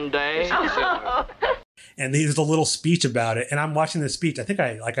Strangulation Day. And there's a little speech about it. And I'm watching this speech. I think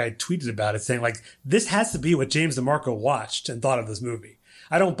I tweeted about it saying, like, this has to be what James DeMarco watched and thought of this movie.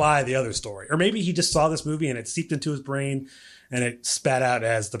 I don't buy the other story. Or maybe he just saw this movie and it seeped into his brain and it spat out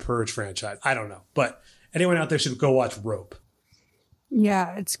as the Purge franchise. I don't know. But anyone out there should go watch Rope.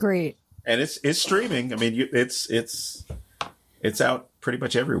 Yeah, it's great. And it's streaming. I mean, it's out pretty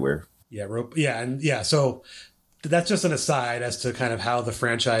much everywhere. Yeah, Rope. Yeah, and yeah, so that's just an aside as to kind of how the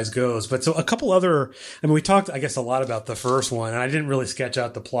franchise goes. But so a couple other, we talked, I guess, a lot about the first one, and I didn't really sketch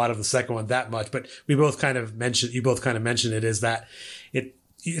out the plot of the second one that much, but you both kind of mentioned it, is that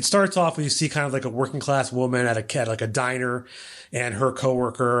it starts off with you see kind of like a working class woman at a diner and her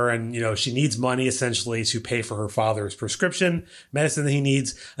coworker, and she needs money essentially to pay for her father's prescription medicine that he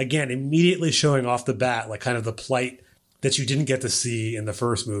needs. Again, immediately showing off the bat like kind of the plight that you didn't get to see in the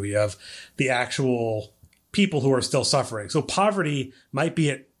first movie of the actual people who are still suffering. So poverty might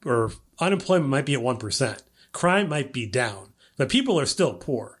be or unemployment might be at 1%. Crime might be down, but people are still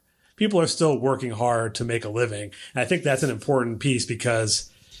poor. People are still working hard to make a living. And I think that's an important piece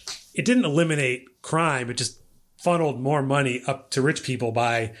because it didn't eliminate crime. It just funneled more money up to rich people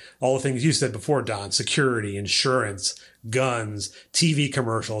by all the things you said before, Don: security, insurance, guns, TV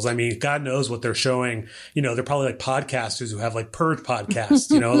commercials. I mean, God knows what they're showing. They're probably like podcasters who have like Purge podcasts,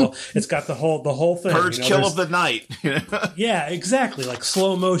 it's got the whole thing. Purge kill of the night. Yeah, exactly. Like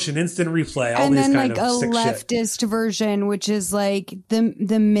slow motion, instant replay, all and these then kind like of a sick leftist shit. version, which is like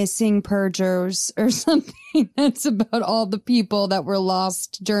the missing purgers or something. That's about all the people that were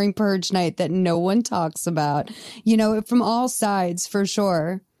lost during Purge night that no one talks about, from all sides for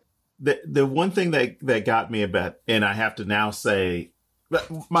sure. The one thing that got me a bit, and I have to now say,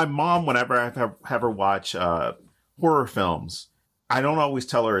 my mom, whenever I have her watch horror films, I don't always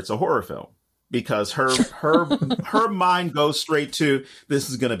tell her it's a horror film because her mind goes straight to, this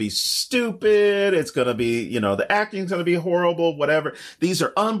is going to be stupid. It's going to be, the acting's going to be horrible, whatever. These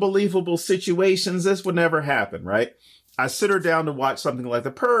are unbelievable situations. This would never happen, right? I sit her down to watch something like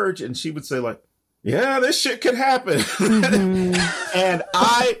The Purge, and she would say like, yeah, this shit could happen. Mm-hmm. And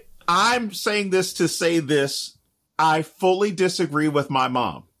I'm saying this to say this. I fully disagree with my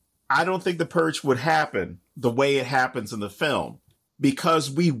mom. I don't think the Purge would happen the way it happens in the film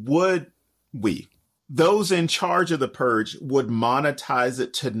because the those in charge of the purge would monetize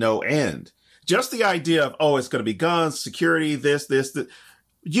it to no end. Just the idea of, oh, it's going to be guns, security, this.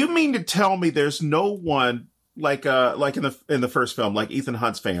 You mean to tell me there's no one like in the first film, like Ethan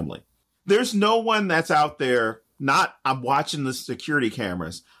Hunt's family? There's no one that's out there. Not, I'm watching the security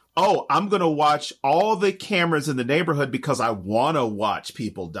cameras. Oh, I'm going to watch all the cameras in the neighborhood because I want to watch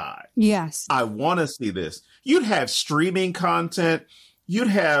people die. Yes. I want to see this. You'd have streaming content. You'd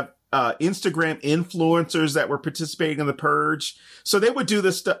have Instagram influencers that were participating in the purge. So they would do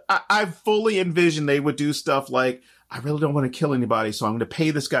this stuff. I fully envision they would do stuff like, I really don't want to kill anybody, so I'm going to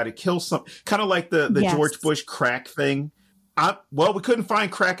pay this guy to kill some, kind of like the Yes. George Bush crack thing. Well, we couldn't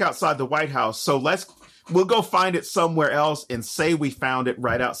find crack outside the White House, so we'll go find it somewhere else and say we found it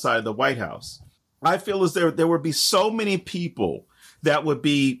right outside the White House. I feel as there would be so many people that would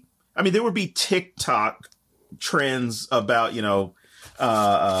be, there would be TikTok trends about,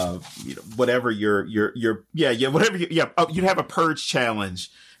 whatever you'd have a purge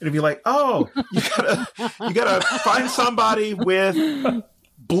challenge. And it'd be like, oh, you gotta find somebody with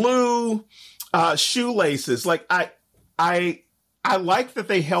blue shoelaces. Like I like that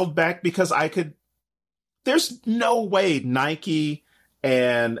they held back because there's no way Nike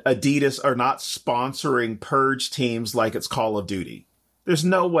and Adidas are not sponsoring purge teams like it's Call of Duty. There's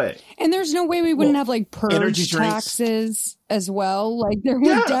no way. And there's no way we wouldn't have like energy purge drinks. Taxes as well. Like there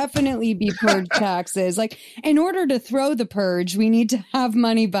would definitely be purge taxes. Like in order to throw the purge, we need to have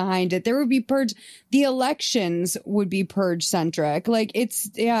money behind it. There would be purge. The elections would be purge centric. Like it's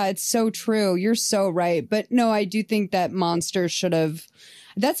so true. You're so right. But no, I do think that Monster should have.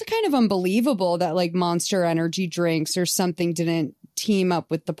 That's kind of unbelievable that like Monster energy drinks or something didn't team up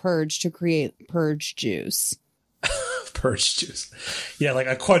with the purge to create purge juice. Purge juice. Yeah, like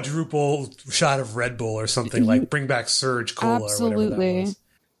a quadruple shot of Red Bull or something, like bring back Surge Cola Absolutely. or whatever that was.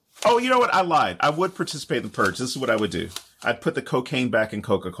 Oh, you know what? I lied. I would participate in the purge. This is what I would do. I'd put the cocaine back in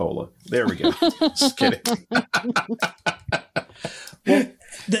Coca-Cola. There we go. Just kidding. Well,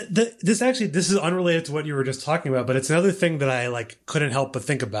 this is unrelated to what you were just talking about, but it's another thing that I couldn't help but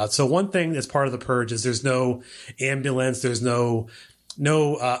think about. So one thing that's part of the purge is there's no ambulance, there's no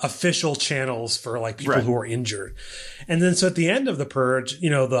official channels for people who are injured. And then so at the end of the purge,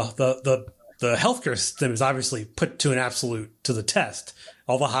 the healthcare system is obviously put to the test.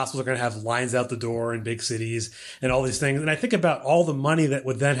 All the hospitals are going to have lines out the door in big cities and all these things. And I think about all the money that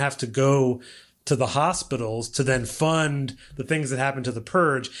would then have to go to the hospitals to then fund the things that happen to the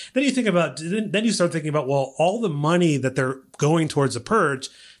purge. Then you start thinking about, well, all the money that they're going towards the purge,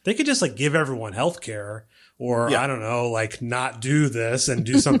 they could just give everyone healthcare. Or, I don't know, not do this and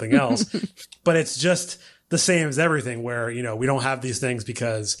do something else. But it's just the same as everything where, we don't have these things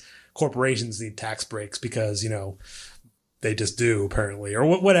because corporations need tax breaks because, they just do apparently or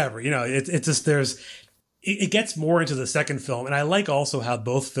whatever. It's just it gets more into the second film. And I like also how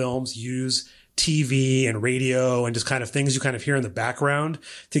both films use TV and radio and just kind of things you kind of hear in the background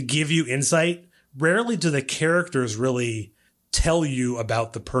to give you insight. Rarely do the characters really tell you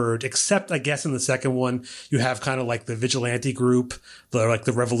about the purge, except I guess in the second one you have kind of like the vigilante group,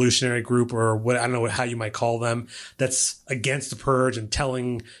 the revolutionary group, or what, I don't know how you might call them, that's against the purge and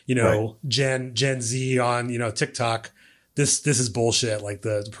telling Gen Z on TikTok this is bullshit, like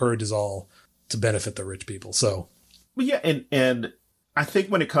the purge is all to benefit the rich people. So and I think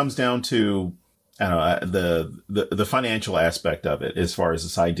when it comes down to the financial aspect of it, as far as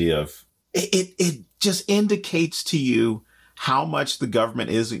this idea of it just indicates to you how much the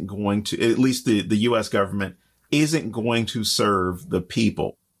government isn't going to, at least the U.S. government, isn't going to serve the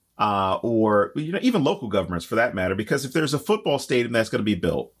people, or even local governments for that matter. Because if there's a football stadium that's going to be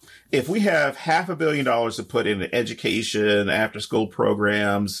built, if we have $500 million to put into education, after-school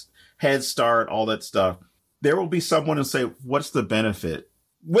programs, Head Start, all that stuff, there will be someone who say, "What's the benefit?"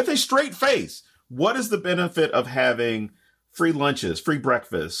 With a straight face, what is the benefit of having free lunches, free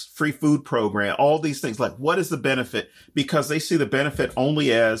breakfast, free food program, all these things? What is the benefit? Because they see the benefit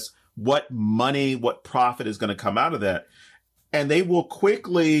only as what money, what profit is going to come out of that. And they will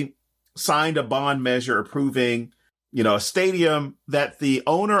quickly sign a bond measure approving, a stadium that the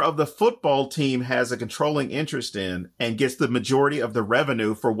owner of the football team has a controlling interest in and gets the majority of the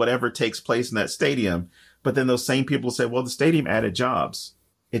revenue for whatever takes place in that stadium. But then those same people say, well, the stadium added jobs.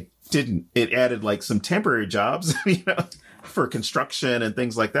 It didn't. It added some temporary jobs, for construction and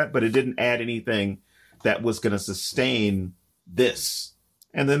things like that, but it didn't add anything that was going to sustain this.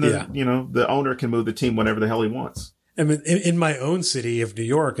 And then the owner can move the team whenever the hell he wants. I mean, in my own city of New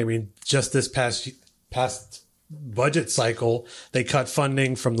York, just this past budget cycle, they cut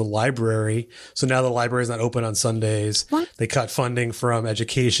funding from the library. So now the library is not open on Sundays. What? They cut funding from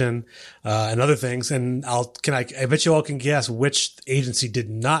education, and other things. And I bet you all can guess which agency did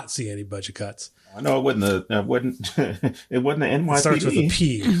not see any budget cuts. I know it wasn't the NYPD. It starts with a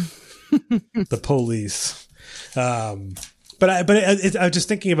P. The police. But I was just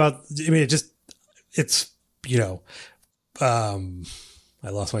thinking about, I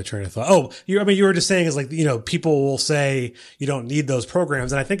lost my train of thought. Oh, you were just saying is like, people will say you don't need those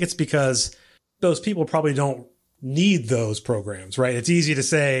programs. And I think it's because those people probably don't need those programs, right? It's easy to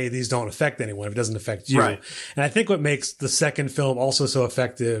say these don't affect anyone if it doesn't affect you. Right. And I think what makes the second film also so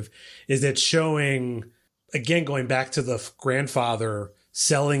effective is it's showing, again, going back to the grandfather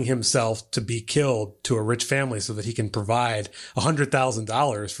selling himself to be killed to a rich family so that he can provide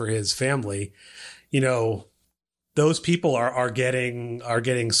 $100,000 for his family. Those people are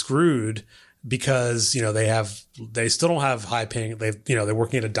getting screwed because, they still don't have high paying. They're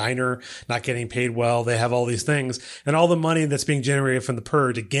working at a diner, not getting paid well. They have all these things, and all the money that's being generated from the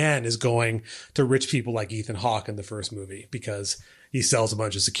Purge again is going to rich people like Ethan Hawke in the first movie, because he sells a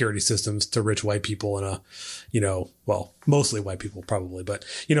bunch of security systems to rich white people mostly white people probably. But,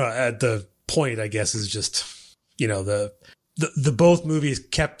 at the point, I guess, is just, the both movies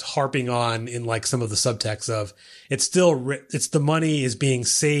kept harping on in like some of the subtext of it's the money is being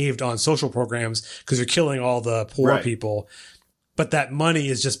saved on social programs because you're killing all the poor people. But that money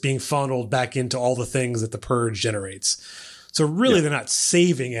is just being funneled back into all the things that the Purge generates. So really, they're not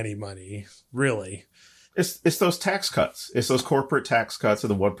saving any money, really. It's those tax cuts. It's those corporate tax cuts or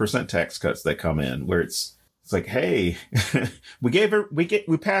the 1% tax cuts that come in where it's like, hey,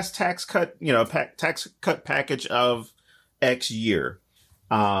 we passed tax cut package of X year.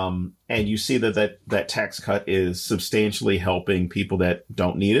 And you see that tax cut is substantially helping people that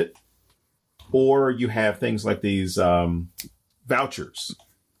don't need it. Or you have things like these vouchers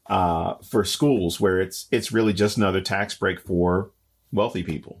for schools where it's really just another tax break for wealthy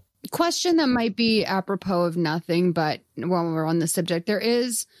people. Question that might be apropos of nothing, but while we're on the subject, there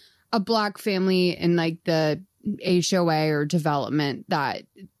is a Black family in like the HOA or development that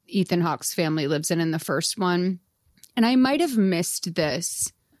Ethan Hawke's family lives in the first one. And I might have missed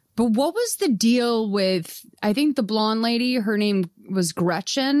this, but what was the deal with, I think the blonde lady, her name was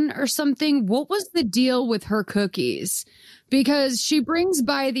Gretchen or something. What was the deal with her cookies? Because she brings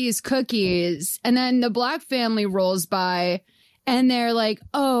by these cookies and then the Black family rolls by and they're like,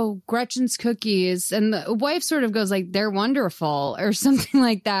 oh, Gretchen's cookies. And the wife sort of goes like, they're wonderful or something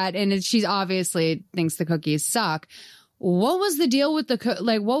like that. And she obviously thinks the cookies suck. What was the deal with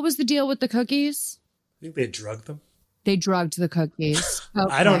what was the deal with the cookies? I think they drugged them. They drugged the cookies.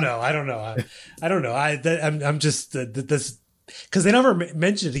 Okay. I don't know. I'm just this because they never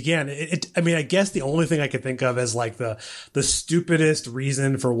mentioned it again. I guess the only thing I could think of as like the stupidest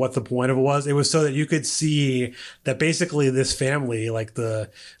reason for what the point of it was so that you could see that basically this family, like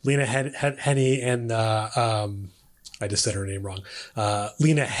the Lena Headey and I just said her name wrong.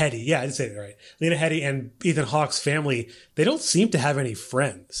 Lena Headey. Yeah, I did say it right. Lena Headey and Ethan Hawke's family, they don't seem to have any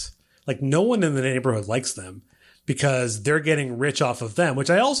friends. Like no one in the neighborhood likes them, because they're getting rich off of them, which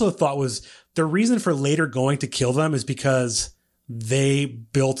I also thought was the reason for later going to kill them is because they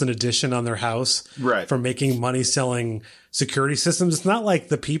built an addition on their house for making money selling security systems. It's not like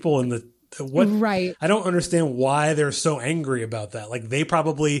the people in the right. I don't understand why they're so angry about that. Like they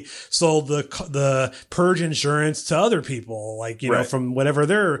probably sold the Purge insurance to other people, like, from whatever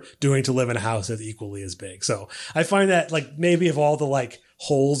they're doing to live in a house that's equally as big. So I find that like maybe of all the like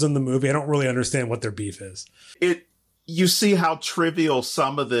holes in the movie, I don't really understand what their beef is. You see how trivial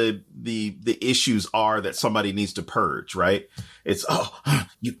some of the issues are that somebody needs to purge, right? It's,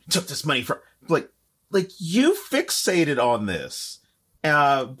 you took this money from like you fixated on this.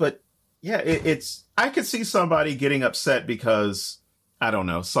 But yeah, I could see somebody getting upset because, I don't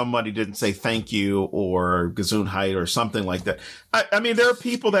know, somebody didn't say thank you or Gesundheit or something like that. I mean, there are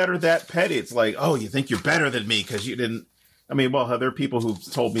people that are that petty. It's like, oh, you think you're better than me because you didn't. I mean, well, there are people who've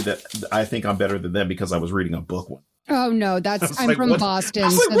told me that I think I'm better than them because I was reading a book one. Oh, no, I'm like, from what? Boston.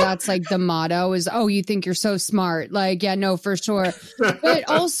 Like, so that's like the motto is, oh, you think you're so smart. Like, yeah, no, for sure. But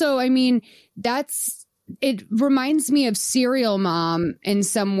also, I mean, it reminds me of Serial Mom in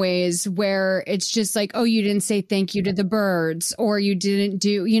some ways where it's just like, oh, you didn't say thank you to the birds, or you didn't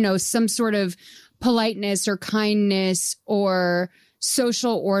do, some sort of politeness or kindness or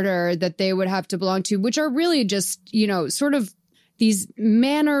social order that they would have to belong to, which are really just, sort of these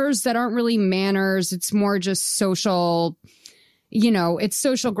manners that aren't really manners. It's more just social, it's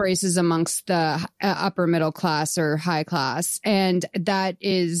social graces amongst the upper middle class or high class. And that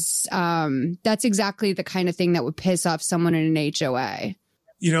is, that's exactly the kind of thing that would piss off someone in an HOA.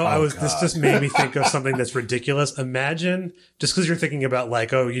 This just made me think of something that's ridiculous. Imagine, just because you're thinking about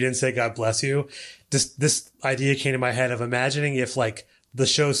like, oh, you didn't say God bless you. This idea came to my head of imagining if like the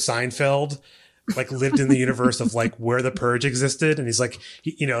show Seinfeld like lived in the universe of like where the Purge existed. And he's like,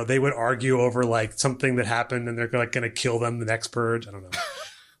 they would argue over like something that happened and they're like going to kill them the next Purge. I don't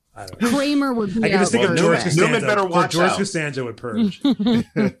know. Kramer would be I can just think of George Costanza. Costanza would purge.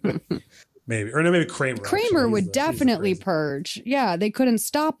 Maybe. Or no, maybe Kramer. Kramer would definitely purge. Yeah, they couldn't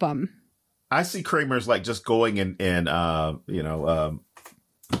stop him. I see Kramer's like just going and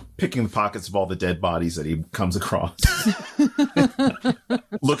picking the pockets of all the dead bodies that he comes across.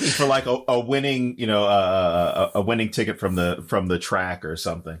 Looking for like a winning, a winning ticket from the track or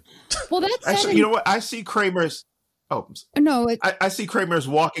something. Well, that's actually, you know what? I see Kramer's. Oh no! I see Kramer's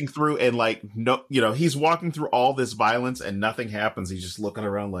walking through and like he's walking through all this violence and nothing happens. He's just looking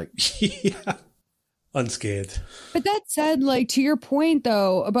around like unscathed. But that said, like to your point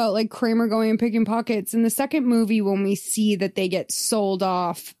though about like Kramer going and picking pockets in the second movie, when we see that they get sold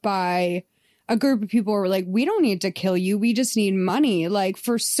off by a group of people who are like, we don't need to kill you, we just need money. Like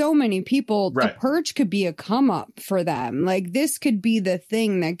for so many people, right. The Purge could be a come up for them. Like this could be the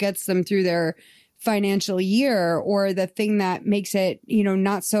thing that gets them through their financial year, or the thing that makes it,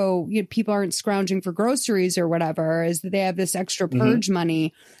 not so people aren't scrounging for groceries or whatever, is that they have this extra Purge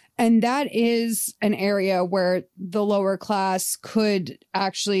money. And that is an area where the lower class could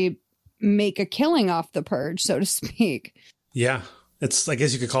actually make a killing off the Purge, so to speak. Yeah. It's, I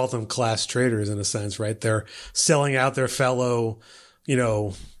guess you could call them class traders in a sense, right? They're selling out their fellow,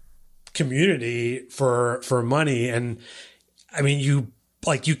 community for money. And I mean, you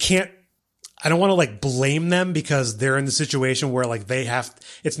can't, I don't want to like blame them because they're in the situation where like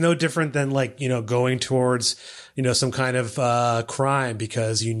it's no different than like, going towards, some kind of crime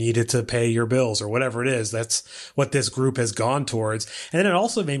because you needed to pay your bills or whatever it is. That's what this group has gone towards. And then it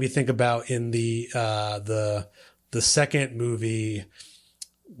also made me think about in the second movie.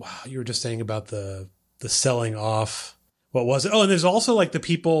 Wow. You were just saying about the selling off. What was it? Oh, and there's also like the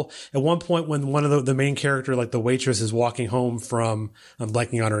people at one point when one of the main character, like the waitress, is walking home from, I'm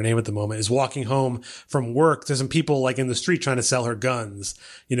blanking on her name at the moment, is walking home from work. There's some people like in the street trying to sell her guns,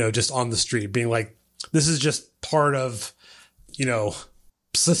 just on the street, being like, this is just part of,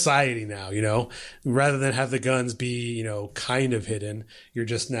 society now, rather than have the guns be, kind of hidden. You're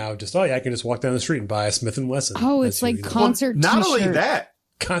just now oh yeah, I can just walk down the street and buy a Smith & Wesson. Oh, it's like concert well, not t-shirt. only that.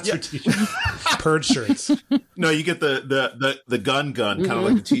 Concert t-shirts, Purge shirts. No, you get the gun, kind of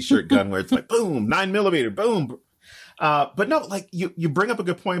like the t-shirt gun where it's like boom, 9mm, boom. But no, like you bring up a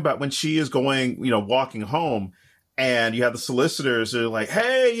good point about when she is going, walking home, and you have the solicitors that are like,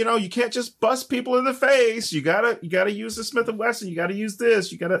 hey, you can't just bust people in the face. You gotta use the Smith & Wesson. You gotta use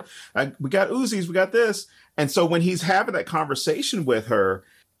this. We got Uzis. We got this. And so when he's having that conversation with her,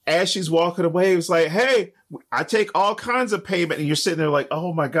 as she's walking away, it's like, hey, I take all kinds of payment. And you're sitting there like,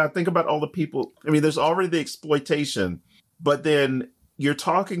 oh my God, think about all the people. I mean, there's already the exploitation, but then you're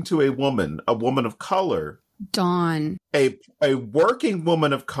talking to a woman of color, Dawn, a working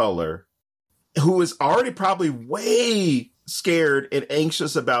woman of color who is already probably way scared and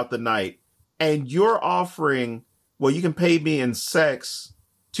anxious about the night. And you're offering, well, you can pay me in sex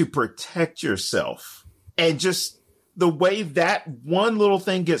to protect yourself. And just the way that one little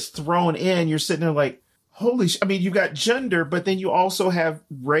thing gets thrown in, you're sitting there like, holy I mean, you got gender, but then you also have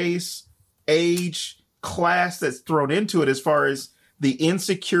race, age, class that's thrown into it as far as the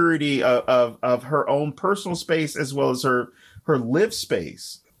insecurity of her own personal space as well as her live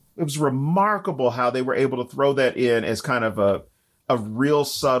space. It was remarkable how they were able to throw that in as kind of a real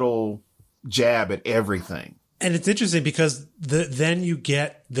subtle jab at everything. And it's interesting because then you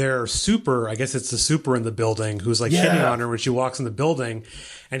get their super, I guess it's the super in the building, who's like hitting on her when she walks in the building.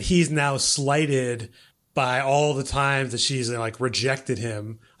 And he's now slighted by all the times that she's like rejected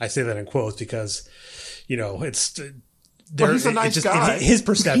him. I say that in quotes because, it's... he's a nice guy. His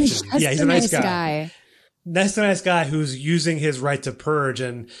perception. He's a nice guy. That's a nice guy who's using his right to purge,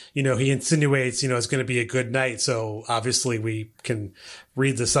 and he insinuates it's going to be a good night. So obviously we can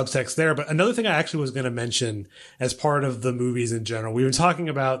read the subtext there. But another thing I actually was going to mention as part of the movies in general, we've been talking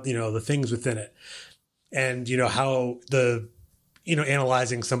about the things within it, and how the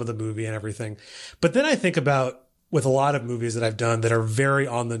analyzing some of the movie and everything. But then I think about with a lot of movies that I've done that are very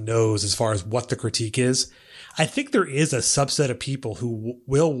on the nose as far as what the critique is. I think there is a subset of people who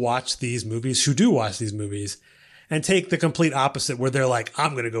will watch these movies, who do watch these movies, and take the complete opposite where they're like,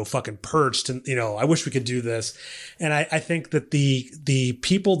 I'm going to go fucking purge to, I wish we could do this. And I think that the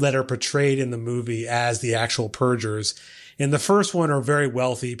people that are portrayed in the movie as the actual purgers in the first one are very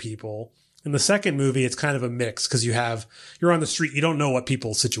wealthy people. In the second movie, it's kind of a mix because you're on the street. You don't know what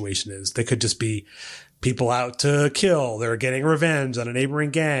people's situation is. They could just be people out to kill. They're getting revenge on a neighboring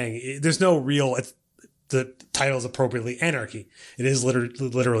gang. There's no real, the title is appropriately Anarchy. It is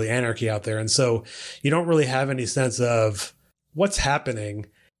literally anarchy out there. And so you don't really have any sense of what's happening.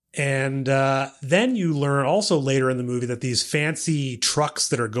 And then you learn also later in the movie that these fancy trucks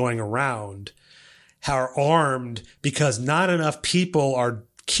that are going around are armed because not enough people are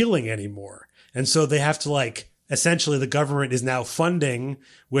killing anymore. And so they have to essentially the government is now funding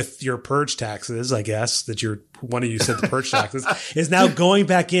with your purge taxes, I guess, that one of you said the purge taxes, is now going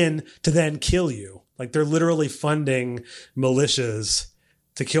back in to then kill you. Like they're literally funding militias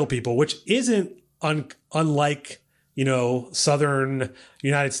to kill people, which isn't unlike, Southern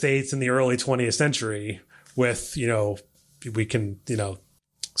United States in the early 20th century with, we can,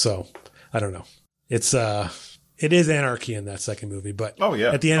 so I don't know. It is anarchy in that second movie, but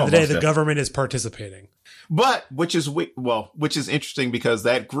at the end of the day, the government is participating. But which is interesting because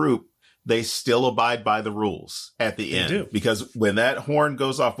that group, they still abide by the rules at the end. Do. Because when that horn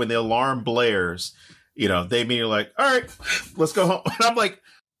goes off, when the alarm blares, they immediately like, all right, let's go home. And I'm like,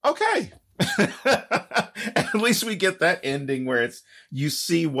 okay. At least we get that ending where you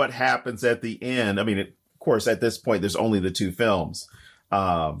see what happens at the end. I mean, of course, at this point, there's only the two films.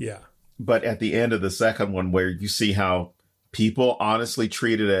 But at the end of the second one, where you see how people honestly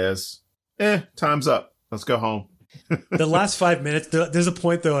treat it as, time's up. Let's go home. The last 5 minutes, there's a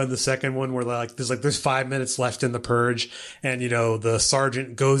point though in the second one where there's 5 minutes left in the purge, and the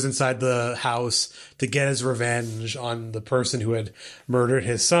sergeant goes inside the house to get his revenge on the person who had murdered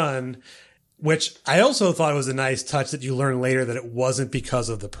his son, which I also thought was a nice touch that you learn later that it wasn't because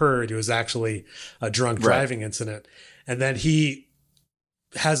of the purge. It was actually a drunk driving incident. And then he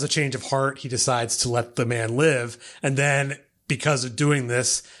has a change of heart. He decides to let the man live. And then because of doing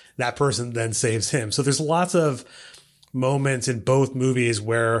this, that person then saves him. So there's lots of moments in both movies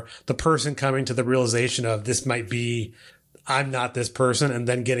where the person coming to the realization of this might be, I'm not this person, and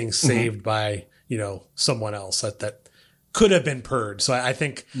then getting saved by, someone else that could have been purged. So I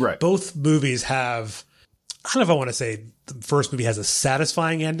think both movies have, I don't know if I want to say the first movie has a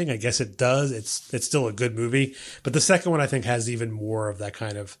satisfying ending. I guess it does. It's still a good movie. But the second one, I think, has even more of that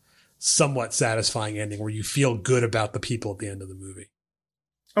kind of somewhat satisfying ending where you feel good about the people at the end of the movie.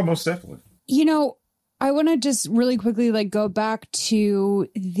 Oh, most definitely. I want to just really quickly go back to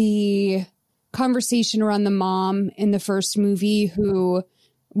the conversation around the mom in the first movie who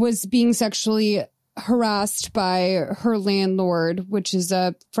was being sexually harassed by her landlord, which is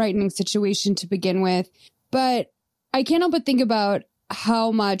a frightening situation to begin with. But I can't help but think about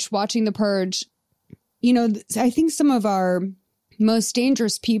how much watching The Purge, I think some of our most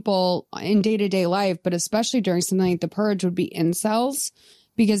dangerous people in day-to-day life, but especially during something like The Purge, would be incels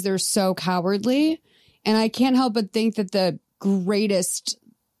because they're so cowardly. And I can't help but think that the greatest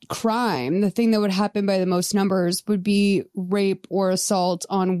crime, the thing that would happen by the most numbers, would be rape or assault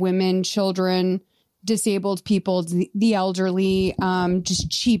on women, children, disabled people, the elderly, just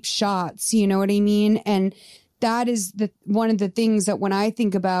cheap shots, you know what I mean? And that is one of the things that when I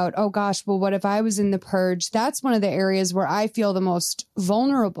think about, oh gosh, well, what if I was in the purge? That's one of the areas where I feel the most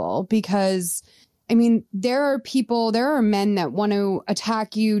vulnerable because, there are men that want to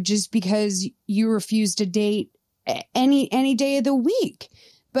attack you just because you refuse to date any day of the week.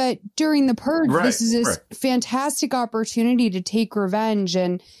 But during the purge, this is this fantastic opportunity to take revenge.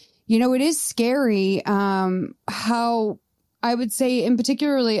 And it is scary how I would say in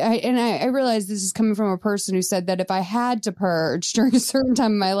particularly, I realize this is coming from a person who said that if I had to purge during a certain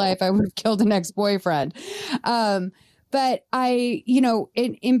time in my life, I would have killed an ex-boyfriend. But I,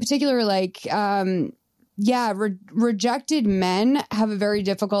 in particular, rejected men have a very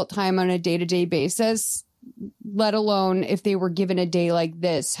difficult time on a day-to-day basis, let alone if they were given a day like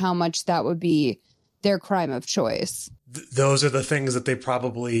this, how much that would be their crime of choice. Those are the things that they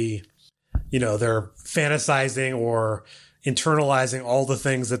probably, they're fantasizing or internalizing all the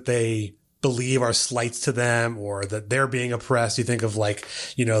things that they believe are slights to them or that they're being oppressed. You think of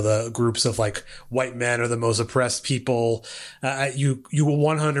the groups of white men are the most oppressed people. You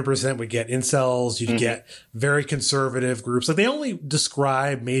 100% would get incels. You'd get very conservative groups. They only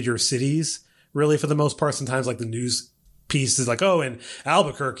describe major cities really for the most part. Sometimes the news pieces in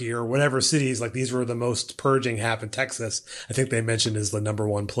Albuquerque or whatever cities, these were the most purging happened. Texas, I think they mentioned, is the number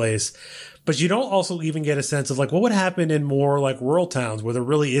one place. But you don't also even get a sense of what would happen in more rural towns where there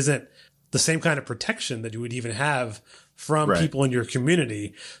really isn't the same kind of protection that you would even have from Right. people in your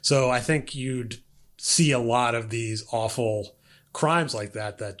community. So I think you'd see a lot of these awful crimes like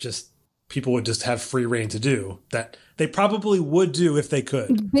that just people would just have free reign to do, that they probably would do if they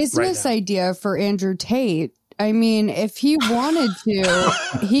could. Business idea for Andrew Tate. I mean, if he wanted to,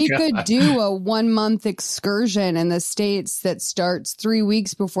 he could do a 1-month excursion in the States that starts 3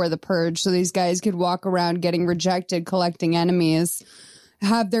 weeks before the purge. So these guys could walk around getting rejected, collecting enemies,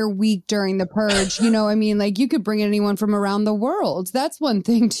 have their week during the purge. You know, I mean, like, you could bring anyone from around the world. That's one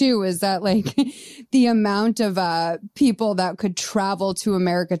thing too, is that like the amount of people that could travel to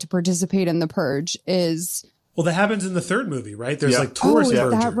America to participate in the purge is... Well, that happens in the third movie, right? There's like Oh, tourist is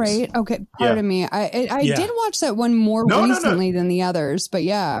purgers. that right? Okay, pardon me. I did watch that one more recently than the others, but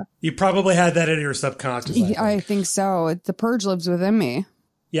yeah. You probably had that in your subconscious. I think so. The purge lives within me.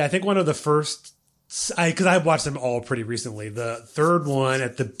 Yeah, I think one of the first, because I watched them all pretty recently. The third one,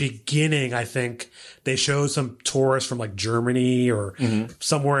 at the beginning, I think they showed some tourists from like Germany or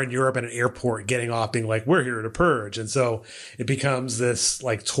somewhere in Europe at an airport getting off, being like, "We're here to purge," and so it becomes this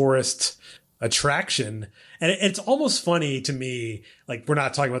like tourist attraction. And it's almost funny to me, like, we're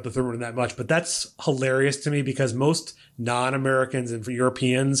not talking about the third one that much, but that's hilarious to me because most non-Americans and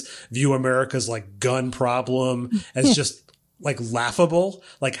Europeans view America's like gun problem as just like laughable.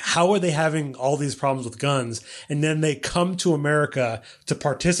 Like, how are they having all these problems with guns? And then they come to America to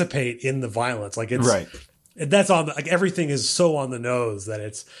participate in the violence. Like, it's Right. That's on like everything is so on the nose that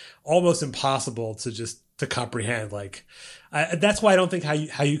it's almost impossible to comprehend. Like, that's why I don't think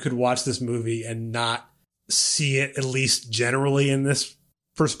how you could watch this movie and not see it, at least generally, in this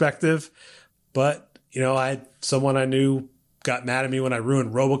perspective. But, you know, someone I knew got mad at me when I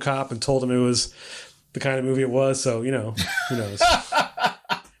ruined RoboCop and told him it was the kind of movie it was. So, you know, who knows?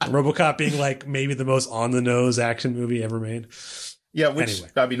 RoboCop being like maybe the most on the nose action movie ever made. Yeah, which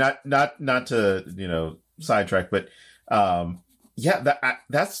anyway. I mean, not to, you know, sidetrack, but that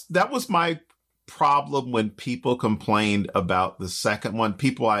was my problem when people complained about the second one.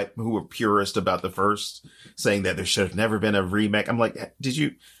 People who were purist about the first, saying that there should have never been a remake. I'm like, did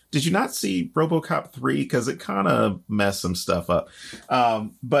you not see RoboCop 3? Because it kind of messed some stuff up.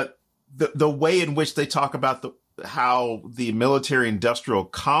 But the way in which they talk about how the military industrial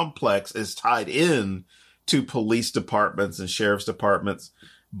complex is tied in to police departments and sheriff's departments,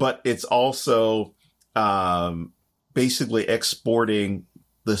 but it's also basically exporting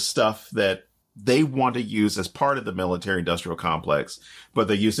the stuff that they want to use as part of the military industrial complex, but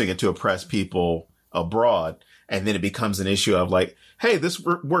they're using it to oppress people abroad. And then it becomes an issue of like, hey, this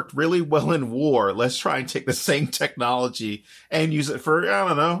worked really well in war. Let's try and take the same technology and use it for, I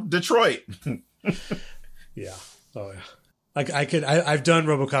don't know, Detroit. Yeah. Oh yeah. I've done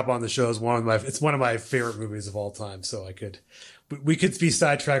RoboCop on the show. It's one of my favorite movies of all time. So we could be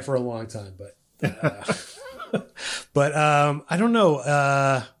sidetracked for a long time, but, but, I don't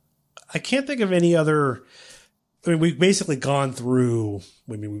know. I can't think of any other. I mean, we've basically gone through.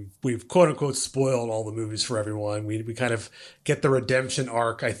 I mean, we've quote unquote spoiled all the movies for everyone. We kind of get the redemption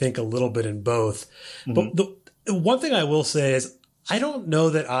arc, I think, a little bit in both. Mm-hmm. But the one thing I will say is, I don't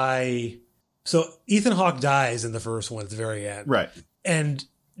know that so Ethan Hawke dies in the first one at the very end, right? And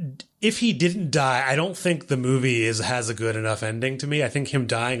if he didn't die, I don't think the movie has a good enough ending to me. I think him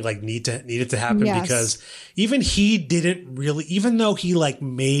dying like needed to happen, yes. Because even he didn't really, even though he like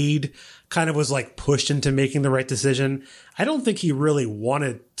was like pushed into making the right decision, I don't think he really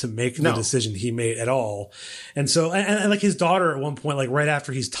wanted to make the decision he made at all. And so, and like his daughter at one point, like right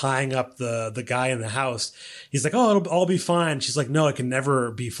after he's tying up the guy in the house, he's like, "Oh, it'll all be fine." She's like, "No, it can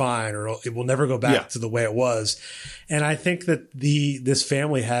never be fine, or it will never go back to the way it was." And I think that this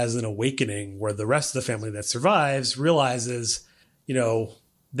family has an awakening where the rest of the family that survives realizes, you know,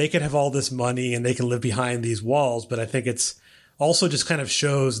 they could have all this money and they can live behind these walls. But I think it's also just kind of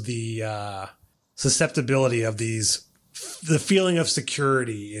shows the susceptibility of the feeling of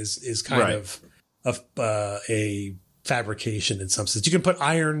security is kind of a fabrication in some sense. You can put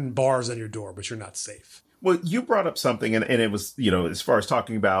iron bars on your door, but you're not safe. Well, you brought up something, and it was, you know, as far as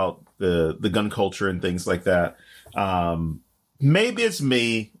talking about the gun culture and things like that. Maybe it's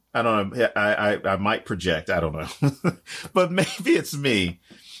me. I don't know. I might project. I don't know. But maybe it's me.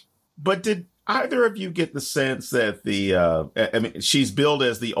 But did either of you get the sense that I mean, she's billed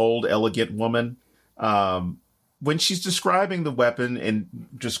as the old elegant woman. When she's describing the weapon and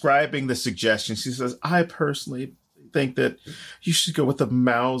describing the suggestion, she says, "I personally think that you should go with the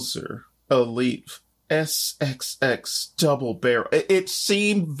Mauser Elite SXX double barrel." It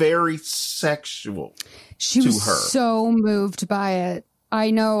seemed very sexual to her. So moved by it.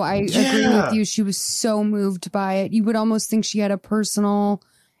 I know. I agree with you. She was so moved by it. You would almost think she had a personal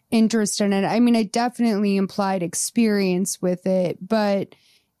interest in it. I mean, it definitely implied experience with it, but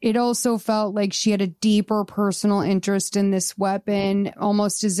it also felt like she had a deeper personal interest in this weapon,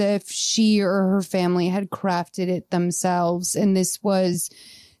 almost as if she or her family had crafted it themselves. And this was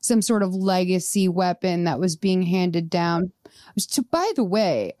some sort of legacy weapon that was being handed down. By the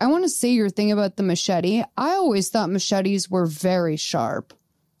way, I want to say your thing about the machete. I always thought machetes were very sharp.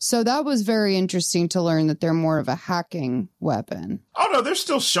 So that was very interesting to learn that they're more of a hacking weapon. Oh, no, they're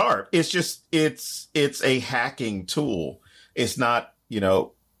still sharp. It's just, it's a hacking tool. It's not,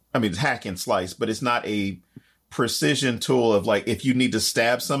 I mean, it's hack and slice, but it's not a precision tool of like, if you need to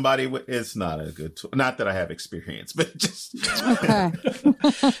stab somebody with, it's not a good tool. Not that I have experience, but just, okay.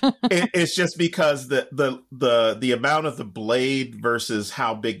 It's just because the amount of the blade versus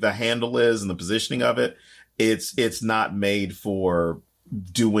how big the handle is and the positioning of it, it's not made for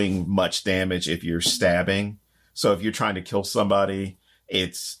doing much damage if you're stabbing. So if you're trying to kill somebody,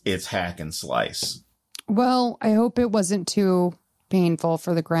 it's hack and slice. Well, I hope it wasn't too painful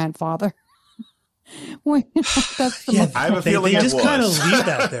for the grandfather. I have a feeling they just kind of leave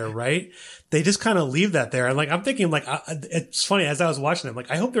that there, right? They just kind of leave that there. And like, I'm thinking like, it's funny as I was watching them, like,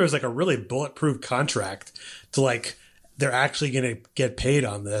 I hope there was like a really bulletproof contract to like, they're actually going to get paid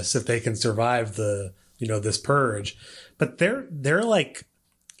on this if they can survive the, this purge. But they're like,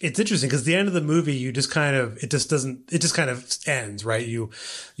 it's interesting because the end of the movie, it just kind of ends, right?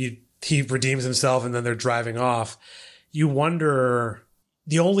 He redeems himself and then they're driving off. You wonder,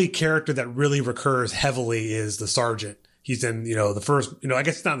 the only character that really recurs heavily is the sergeant. He's in, the first, I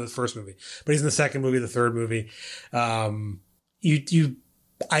guess it's not in the first movie, but he's in the second movie, the third movie. I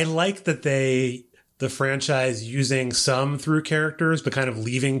like that the franchise using some through characters, but kind of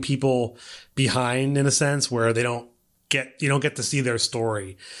leaving people behind in a sense where you don't get to see their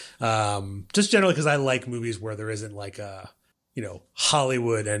story. Just generally because I like movies where there isn't like a,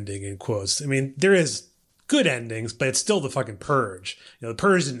 Hollywood ending in quotes. I mean, there is good endings, but it's still the fucking Purge. The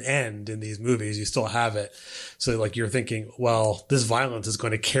Purge didn't end in these movies. You still have it. So like you're thinking, well, this violence is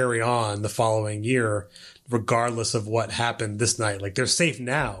going to carry on the following year, regardless of what happened this night. Like they're safe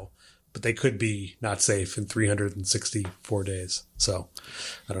now, but they could be not safe in 364 days. So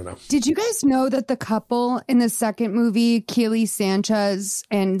I don't know. Did you guys know that the couple in the second movie, Keely Sanchez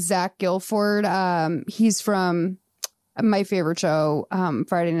and Zach Gilford, he's from my favorite show,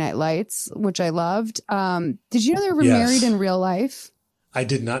 Friday Night Lights, which I loved. Did you know they were married in real life? I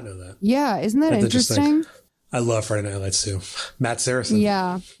did not know that. Yeah. Isn't that interesting? I love Friday Night Lights too. Matt Saracen.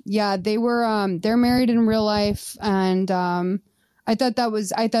 Yeah. Yeah. They were, they're married in real life. And, I thought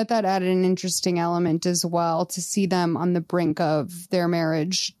that added an interesting element as well to see them on the brink of their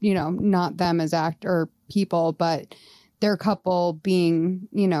marriage, not them as actor people, but their couple being,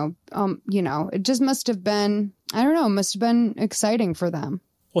 it just must have been, I don't know, must have been exciting for them.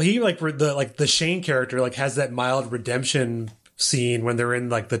 Well, he the Shane character has that mild redemption scene when they're in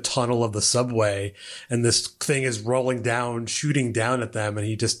the tunnel of the subway and this thing is rolling down, shooting down at them. And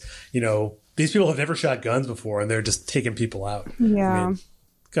he just, these people have never shot guns before and they're just taking people out. Yeah. I mean,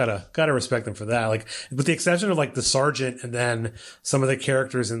 gotta respect them for that. With the exception of the sergeant and then some of the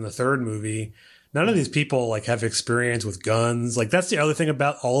characters in the third of none of these people have experience with guns. That's the other thing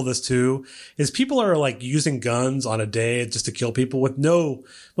about all of this too, is people are using guns on a day just to kill people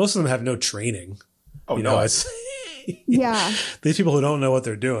most of them have no training. Oh, no. It's yeah. These people who don't know what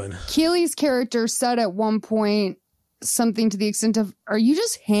they're doing. Keely's character said at one point something to the extent of, "Are you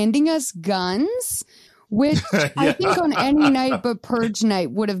just handing us guns?" Which I think on any night but Purge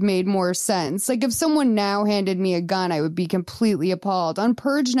night would have made more sense. If someone now handed me a gun, I would be completely appalled. On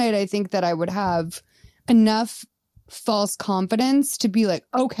Purge night, I think that I would have enough false confidence to be like,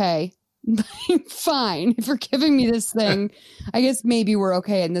 okay, fine. If you're giving me this thing, I guess maybe we're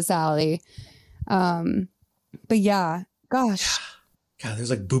okay in this alley. But yeah, gosh. God,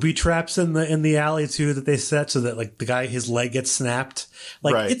 there's booby traps in the alley too that they set so that the guy, his leg gets snapped.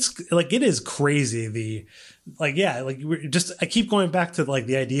 Right. It's it is crazy. I keep going back to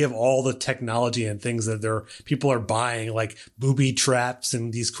the idea of all the technology and things that people are buying, booby traps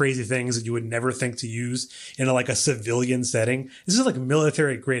and these crazy things that you would never think to use in a civilian setting. This is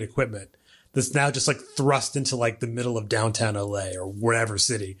military grade equipment that's now just thrust into the middle of downtown LA or whatever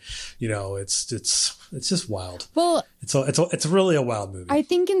city. It's just wild. Well, it's really a wild movie. I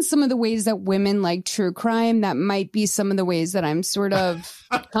think in some of the ways that women like true crime, that might be some of the ways that I'm sort of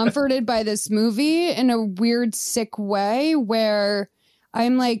comforted by this movie in a weird, sick way where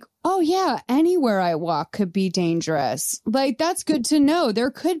I'm like, oh yeah, anywhere I walk could be dangerous. That's good to know.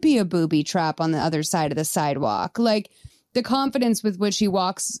 There could be a booby trap on the other side of the sidewalk. The confidence with which he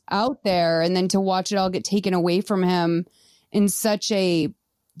walks out there and then to watch it all get taken away from him in such a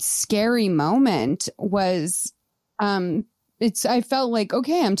scary moment was, I felt like,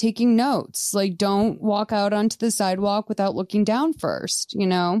 okay, I'm taking notes. Like, don't walk out onto the sidewalk without looking down first, you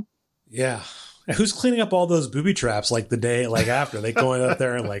know? Yeah. And who's cleaning up all those booby traps like the day, like after? They going up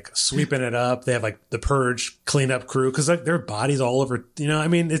there and like sweeping it up. They have like the Purge cleanup crew because like their bodies all over, you know, I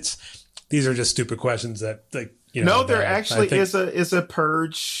mean, these are just stupid questions that like, you know. No, there actually is a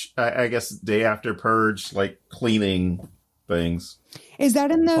Purge, I guess, day after Purge, like cleaning things. Is that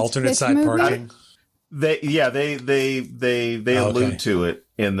in the alternate side movie? parking? They allude to it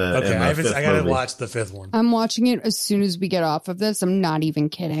in the. Okay, in the I gotta watch the fifth one. I'm watching it as soon as we get off of this. I'm not even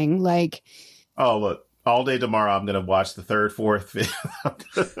kidding. Like, oh look, all day tomorrow I'm gonna watch the third, fourth, fifth.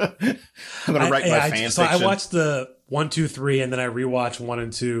 I'm gonna write my fan fiction. So I watched the 1, 2, 3, and then I rewatched 1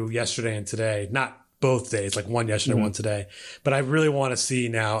 and 2 yesterday and today. Not both days, like one yesterday, one today. But I really want to see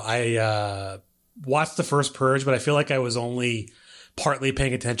now. I watched the first Purge, but I feel like I was only partly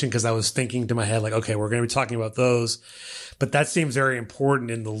paying attention because I was thinking to my head, like, okay, we're going to be talking about those. But that seems very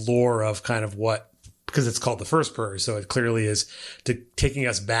important in the lore of kind of what, because it's called the first Purge. So it clearly is taking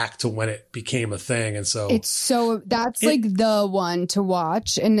us back to when it became a thing. And so that's like the one to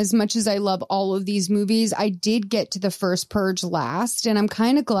watch. And as much as I love all of these movies, I did get to the first Purge last. And I'm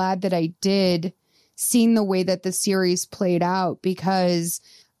kind of glad that I did, seeing the way that the series played out, because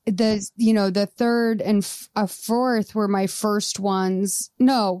the third and fourth were my first ones.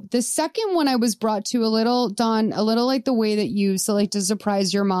 No, the second one I was brought to a little like the way that you like to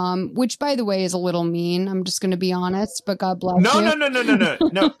surprise your mom, which by the way is a little mean. I'm just going to be honest, but God bless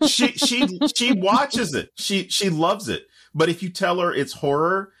you. No. She watches it. She loves it. But if you tell her it's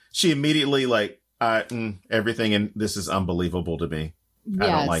horror, she immediately like, everything and this is unbelievable to me. Yes.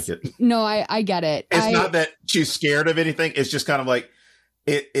 I don't like it. No, I get it. It's not that she's scared of anything. It's just kind of like,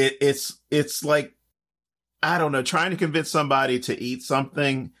 it's like, I don't know, trying to convince somebody to eat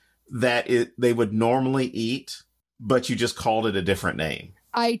something that they would normally eat, but you just called it a different name.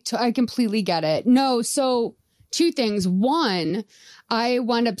 I completely get it. No, so two things. One, I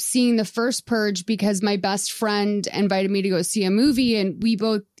wound up seeing the first Purge because my best friend invited me to go see a movie, and we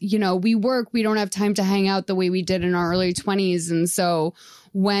both, we work, we don't have time to hang out the way we did in our early 20s. And so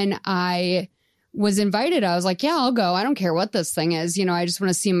when I was invited, I was like, yeah, I'll go. I don't care what this thing is. I just want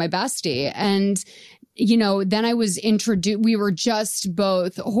to see my bestie. And, then I was introduced, we were just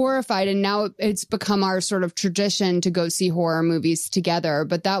both horrified, and now it's become our sort of tradition to go see horror movies together.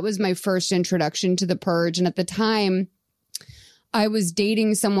 But that was my first introduction to the Purge. And at the time I was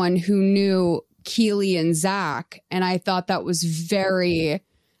dating someone who knew Keely and Zach. And I thought that was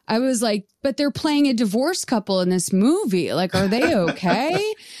I was like, but they're playing a divorced couple in this movie. Like, are they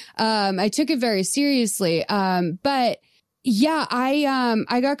okay? I took it very seriously. But yeah,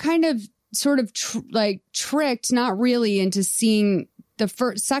 I got kind of sort of tricked, not really, into seeing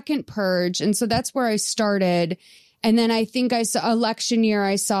the second Purge. And so that's where I started. And then I think I saw Election Year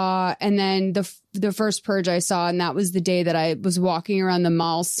and then the first Purge I saw, and that was the day that I was walking around the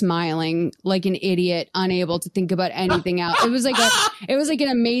mall smiling like an idiot, unable to think about anything else. It was like an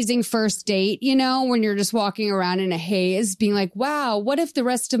amazing first date, when you're just walking around in a haze being like, wow, what if the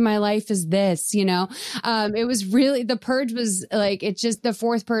rest of my life is this, it was really, the Purge was like, the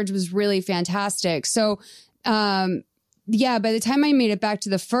fourth Purge was really fantastic. So, yeah, by the time I made it back to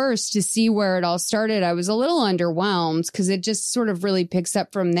the first to see where it all started, I was a little underwhelmed because it just sort of really picks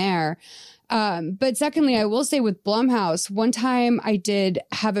up from there. But secondly, I will say with Blumhouse, one time I did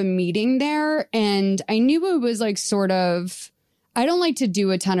have a meeting there, and I knew it was like I don't like to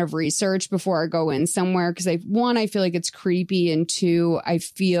do a ton of research before I go in somewhere because one, I feel like it's creepy, and two, I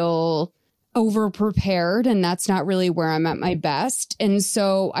feel over-prepared, and that's not really where I'm at my best. And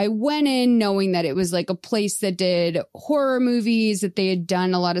so I went in knowing that it was like a place that did horror movies, that they had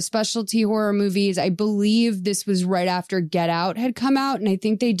done a lot of specialty horror movies. I believe this was right after Get Out had come out, and I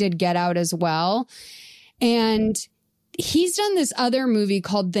think they did Get Out as well. And he's done this other movie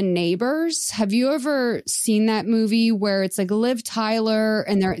called The Neighbors. Have you ever seen that movie where it's like Liv Tyler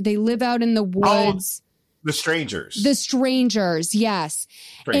and they live out in the woods? Oh, The Strangers. The Strangers, yes.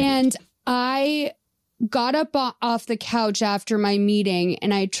 Strangers. And I got up off the couch after my meeting,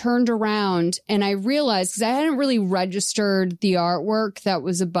 and I turned around and I realized, because I hadn't really registered the artwork that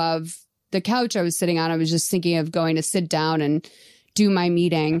was above the couch I was sitting on. I was just thinking of going to sit down and do my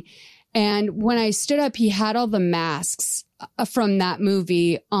meeting. And when I stood up, he had all the masks from that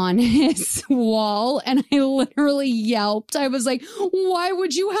movie on his wall, and I literally yelped. I was like, why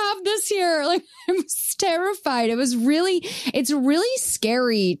would you have this here? Like, I was terrified. It's really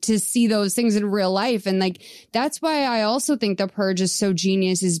scary to see those things in real life. And like, that's why I also think The Purge is so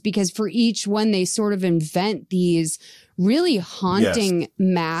genius, is because for each one, they sort of invent these really haunting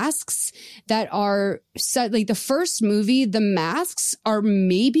masks that are like the first movie. The masks are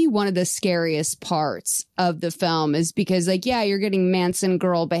maybe one of the scariest parts of the film, is because like, yeah, you're getting Manson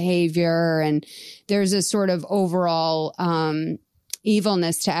girl behavior and there's a sort of overall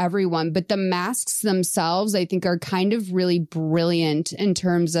evilness to everyone. But the masks themselves, I think, are kind of really brilliant in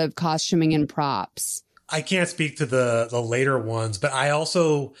terms of costuming and props. I can't speak to the later ones, but I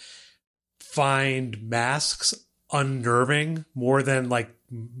also find masks unnerving more than like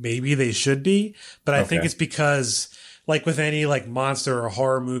maybe they should be. But I think it's because like with any like monster or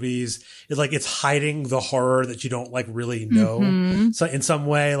horror movies, it's hiding the horror that you don't like really know. Mm-hmm. So in some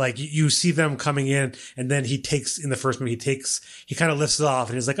way, like you see them coming in, and then in the first movie, he kind of lifts it off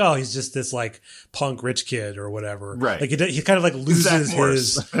and he's like, oh, he's just this like punk rich kid or whatever. Right. Like he kind of like loses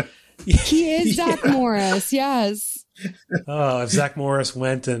his. He is Zach Morris. Yes. Oh, if Zach Morris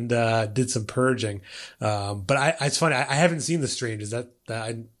went and did some purging. But it's funny. I haven't seen The Strangers. That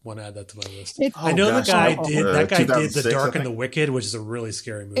I want to add that to my list. I know the guy did. That guy did The Dark and the Wicked, which is a really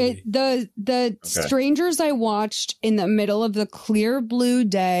scary movie. The Strangers I watched in the middle of the clear blue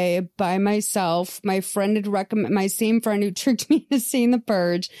day by myself. My friend had my same friend who tricked me into seeing The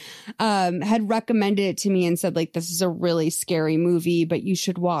Purge, had recommended it to me and said like, this is a really scary movie, but you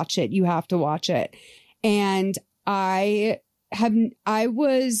should watch it. You have to watch it. And I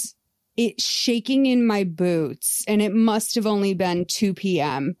was shaking in my boots, and it must have only been 2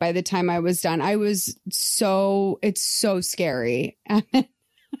 p.m. by the time I was done. It's so scary.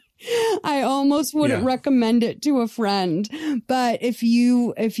 I almost wouldn't recommend it to a friend, but if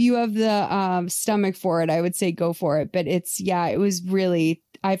you have the stomach for it, I would say go for it. But it was really,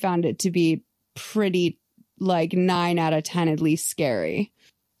 I found it to be pretty like 9 out of 10 at least scary.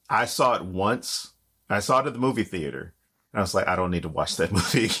 I saw it once. I saw it at the movie theater, and I was like, I don't need to watch that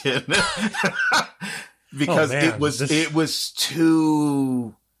movie again. Because it was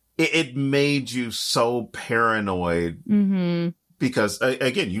too, it made you so paranoid. Mm-hmm. Because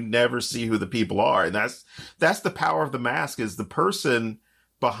again, you never see who the people are. And that's the power of the mask, is the person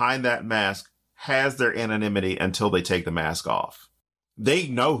behind that mask has their anonymity until they take the mask off. They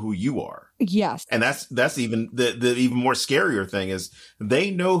know who you are. Yes. And that's even the even more scarier thing, is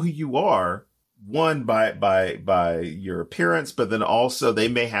they know who you are. One, by your appearance, but then also they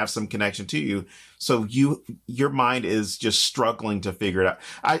may have some connection to you. So your mind is just struggling to figure it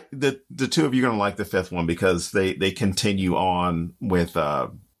out. The two of you are going to like the fifth one, because they continue on with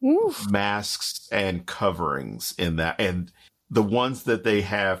masks and coverings in that. And the ones that they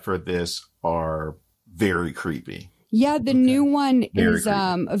have for this are very creepy. Yeah, the new one is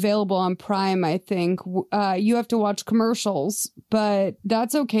available on Prime, I think. You have to watch commercials, but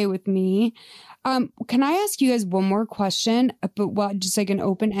that's okay with me. Can I ask you guys one more question, but just like an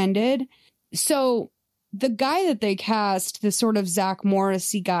open-ended? So the guy that they cast, the sort of Zach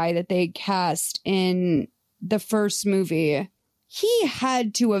Morrissey guy that they cast in the first movie, he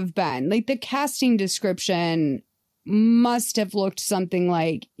had to have been, like, the casting description must have looked something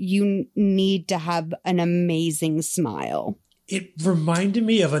like, you need to have an amazing smile. It reminded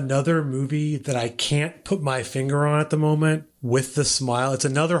me of another movie that I can't put my finger on at the moment, with the smile. It's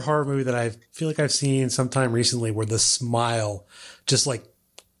another horror movie that I feel like I've seen sometime recently, where the smile just like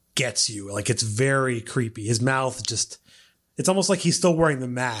gets you. Like, it's very creepy. His mouth it's almost like he's still wearing the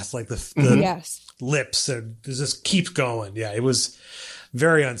mask, like the lips, and it just keeps going. Yeah, it was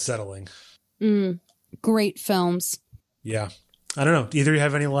very unsettling. Great films. Yeah. I don't know. Either you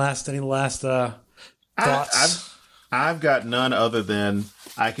have any last thoughts? I've got none, other than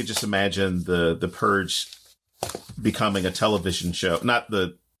I could just imagine the Purge becoming a television show, not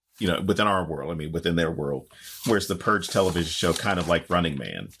within our world. I mean, within their world, where's the Purge television show, kind of like Running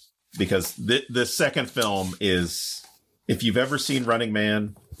Man, because the second film is, if you've ever seen Running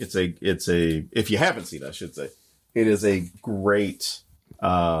Man, it's a, if you haven't seen it, I should say, it is a great,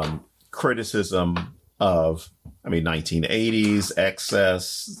 criticism of, 1980s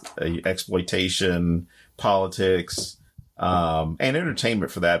excess, exploitation, politics, and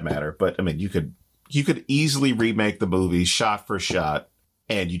entertainment for that matter. But you could easily remake the movie shot for shot,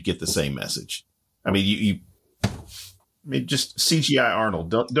 and you'd get the same message. Just CGI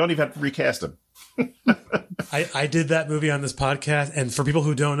Arnold. Don't even have to recast him. I did that movie on this podcast, and for people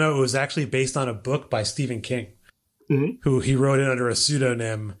who don't know, it was actually based on a book by Stephen King, who he wrote it under a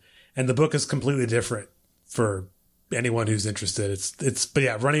pseudonym, and the book is completely different for anyone who's interested. But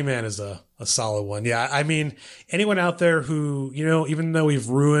yeah, Running Man is a solid one. Yeah, anyone out there who, even though we've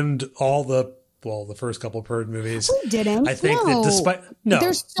ruined all the the first couple Purge movies. We didn't. I think that despite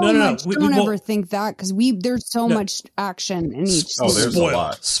there's so much. Don't ever think that, because there's so much action in each. Oh, there's a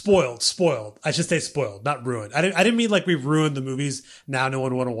lot. Spoiled. I should say spoiled, not ruined. I didn't mean like we've ruined the movies. Now no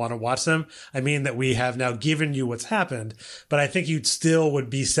one would want to watch them. I mean that we have now given you what's happened, but I think you still would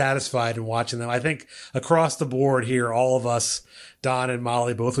be satisfied in watching them. I think across the board here, all of us, Don and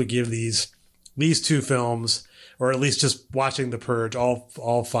Molly, both would give these two films, or at least just watching The Purge,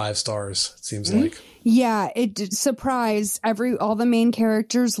 all 5 stars, it seems like. Yeah, it did surprise all the main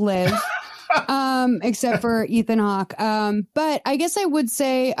characters live, except for Ethan Hawke. But I guess I would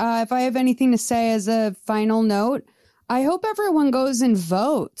say, if I have anything to say as a final note, I hope everyone goes and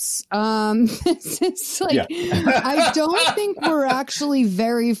votes. It's like, I don't think we're actually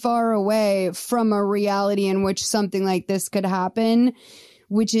very far away from a reality in which something like this could happen,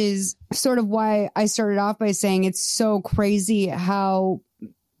 which is sort of why I started off by saying it's so crazy how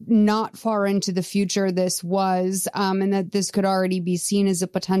not far into the future this was, and that this could already be seen as a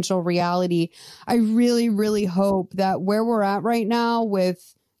potential reality. I really, really hope that where we're at right now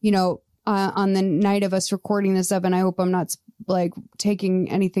with, on the night of us recording this up, and I hope I'm not like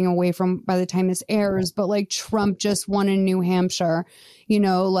taking anything away from by the time this airs, but like Trump just won in New Hampshire,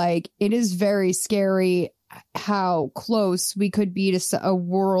 like it is very scary how close we could be to a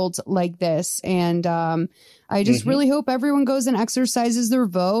world like this. And I just really hope everyone goes and exercises their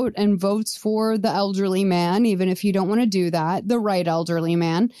vote and votes for the elderly man, even if you don't want to do that, the right elderly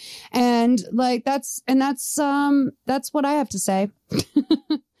man. And like, that's what I have to say.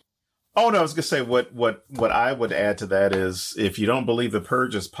 Oh no, I was gonna say what I would add to that is, if you don't believe the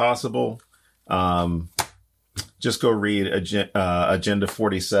Purge is possible, just go read Agenda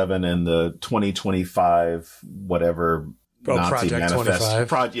 47 and the 2025 whatever Nazi Project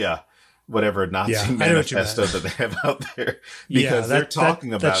manifesto. Whatever Nazi manifesto that they have out there, because they're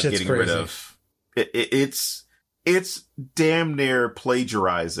talking about getting rid of it. It's damn near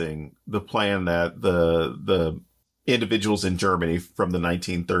plagiarizing the plan that the individuals in Germany from the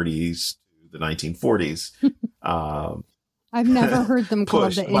 1930s to the 1940s. I've never heard them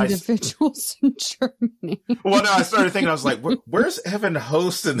called the individuals in Germany. Well, no, I started thinking, I was like, where's Evan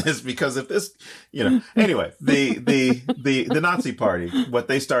Host in this? Because if this, anyway, the Nazi Party, what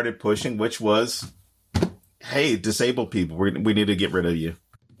they started pushing, which was, hey, disabled people, we need to get rid of you.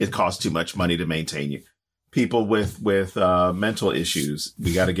 It costs too much money to maintain you. People with mental issues,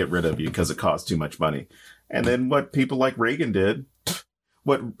 we got to get rid of you because it costs too much money. And then what people like Reagan did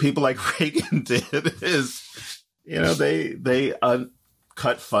is, they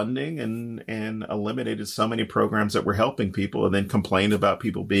cut funding and eliminated so many programs that were helping people, and then complained about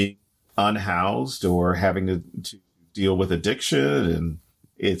people being unhoused or having to deal with addiction. And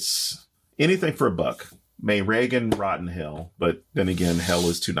it's anything for a buck. May Reagan rot in hell, but then again, hell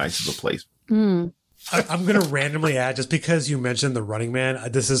is too nice of a place. I'm going to randomly add, just because you mentioned the Running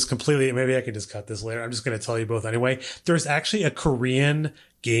Man, this is completely, maybe I can just cut this later. I'm just going to tell you both anyway. There's actually a Korean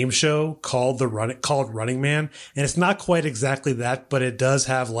game show called Running Man, and it's not quite exactly that, but it does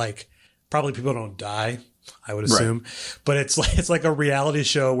have probably people don't die, I would assume, but it's like a reality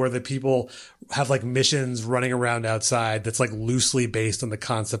show where the people have missions running around outside that's loosely based on the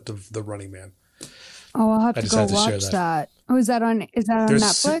concept of the Running Man. Oh, I'll have to go watch that. Oh, is that on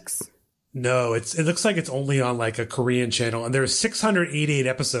Netflix? No, it looks like it's only on a Korean channel, and there's 688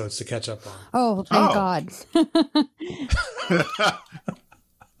 episodes to catch up on. Oh, thank God.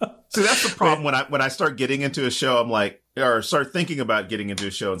 See, that's the problem when I start getting into a show, I'm like, or start thinking about getting into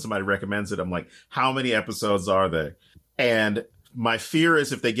a show and somebody recommends it, I'm like, how many episodes are there? And my fear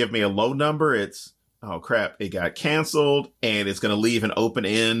is if they give me a low number, it's, oh crap, it got canceled and it's going to leave an open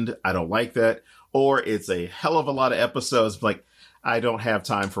end. I don't like that. Or it's a hell of a lot of episodes. I don't have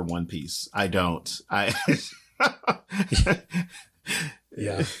time for One Piece. I don't.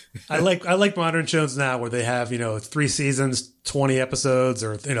 Yeah. I like modern shows now where they have, 3 seasons, 20 episodes,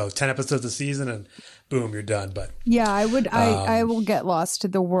 or 10 episodes a season, and boom, you're done. But yeah, I will get lost to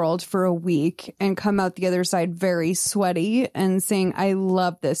the world for a week and come out the other side very sweaty and saying, I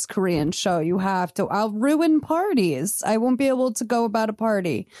love this Korean show. I'll ruin parties. I won't be able to go about a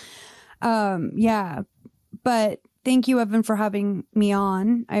party. Yeah, but thank you, Evan, for having me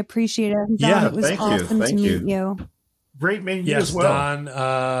on. I appreciate it. Don, it was awesome to meet you. Great meeting you yes, as well.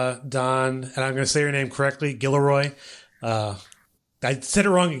 Don, and I'm going to say your name correctly, Guillory. I said it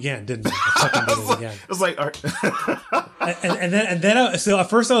wrong again, didn't I? I fucking did it again. I was like, and then so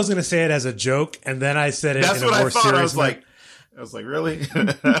at first I was going to say it as a joke, and then I said it in a more serious way. I was like, really?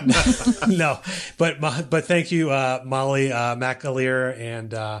 No, but thank you, Molly McLear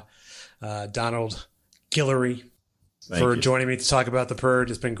and Donald Guillory for joining me to talk about The Purge.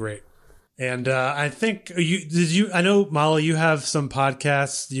 It's been great. And I think I know, Molly, you have some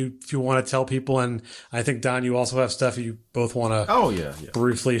podcasts if you want to tell people. And I think, Don, you also have stuff you both want to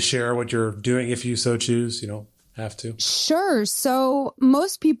briefly share what you're doing if you so choose. You don't have to. Sure. So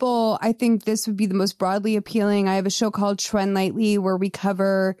most people, I think this would be the most broadly appealing. I have a show called Trend Lately where we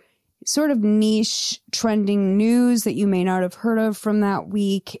cover sort of niche trending news that you may not have heard of from that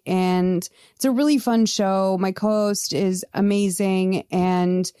week. And it's a really fun show. My co-host is amazing.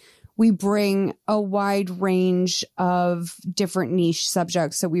 And we bring a wide range of different niche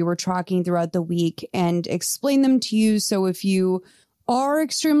subjects that we were tracking throughout the week and explain them to you. So if you are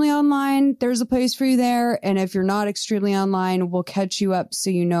extremely online, there's a place for you there. And if you're not extremely online, we'll catch you up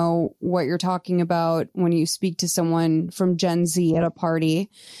so you know what you're talking about when you speak to someone from Gen Z at a party.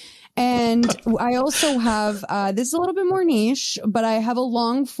 And I also have, this is a little bit more niche, but I have a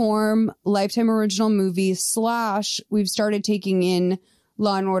long form Lifetime original movie / we've started taking in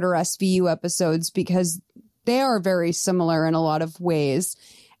Law and Order SVU episodes because they are very similar in a lot of ways.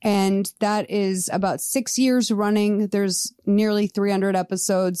 And that is about 6 years running. There's nearly 300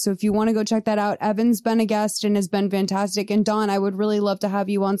 episodes. So if you want to go check that out, Evan's been a guest and has been fantastic. And Don, I would really love to have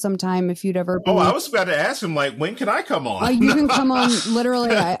you on sometime if you'd ever be. Oh, I was about to ask him, like, when can I come on? You can come on.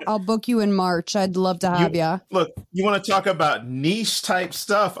 Literally, I'll book you in March. I'd love to have you. Look, you want to talk about niche type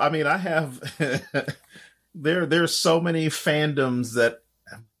stuff? I mean, I have, there's so many fandoms that,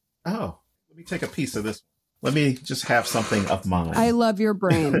 let me take a piece of this. Let me just have something of mine. I love your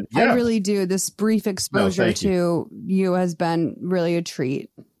brain. Yeah. I really do. This brief exposure to you has been really a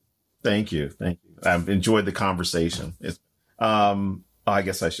treat. Thank you. I've enjoyed the conversation. I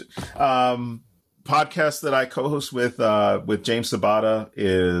guess I should. Podcast that I co-host with James Sabata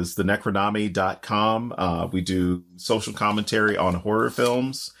is the Necronomy.com. We do social commentary on horror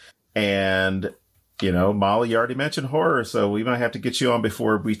films. And, Molly, you already mentioned horror, so we might have to get you on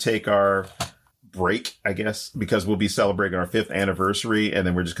before we take our break, I guess, because we'll be celebrating our 5th anniversary, and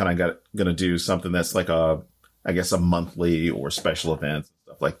then we're just kind of going to do something that's like a monthly or special event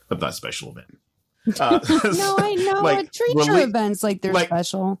stuff, like not special event. No, I know, like treat your events like they're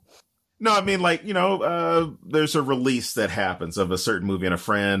special. No, I mean, there's a release that happens of a certain movie, and a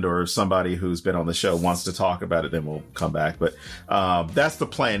friend or somebody who's been on the show wants to talk about it, then we'll come back. But that's the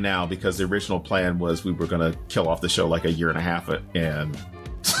plan now, because the original plan was we were going to kill off the show like a year and a half, and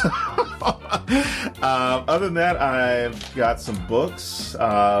other than that, I've got some books.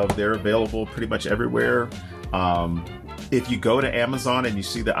 They're available pretty much everywhere. If you go to Amazon and you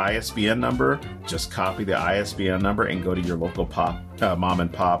see the ISBN number, just copy the ISBN number and go to your local mom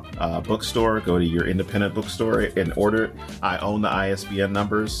and pop bookstore. Go to your independent bookstore and order it. I own the ISBN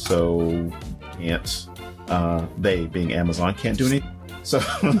numbers, so they, being Amazon, can't do anything. So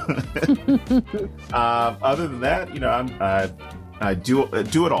other than that, I do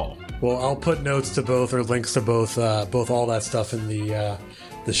it all. Well, I'll put notes to both, or links to both all that stuff in the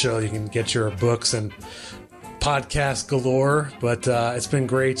show. You can get your books and podcast galore. But it's been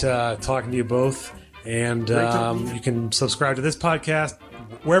great talking to you both. And you can subscribe to this podcast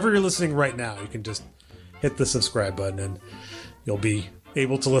wherever you're listening right now. You can just hit the subscribe button, and you'll be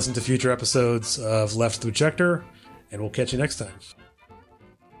able to listen to future episodes of Left the Projector. And we'll catch you next time.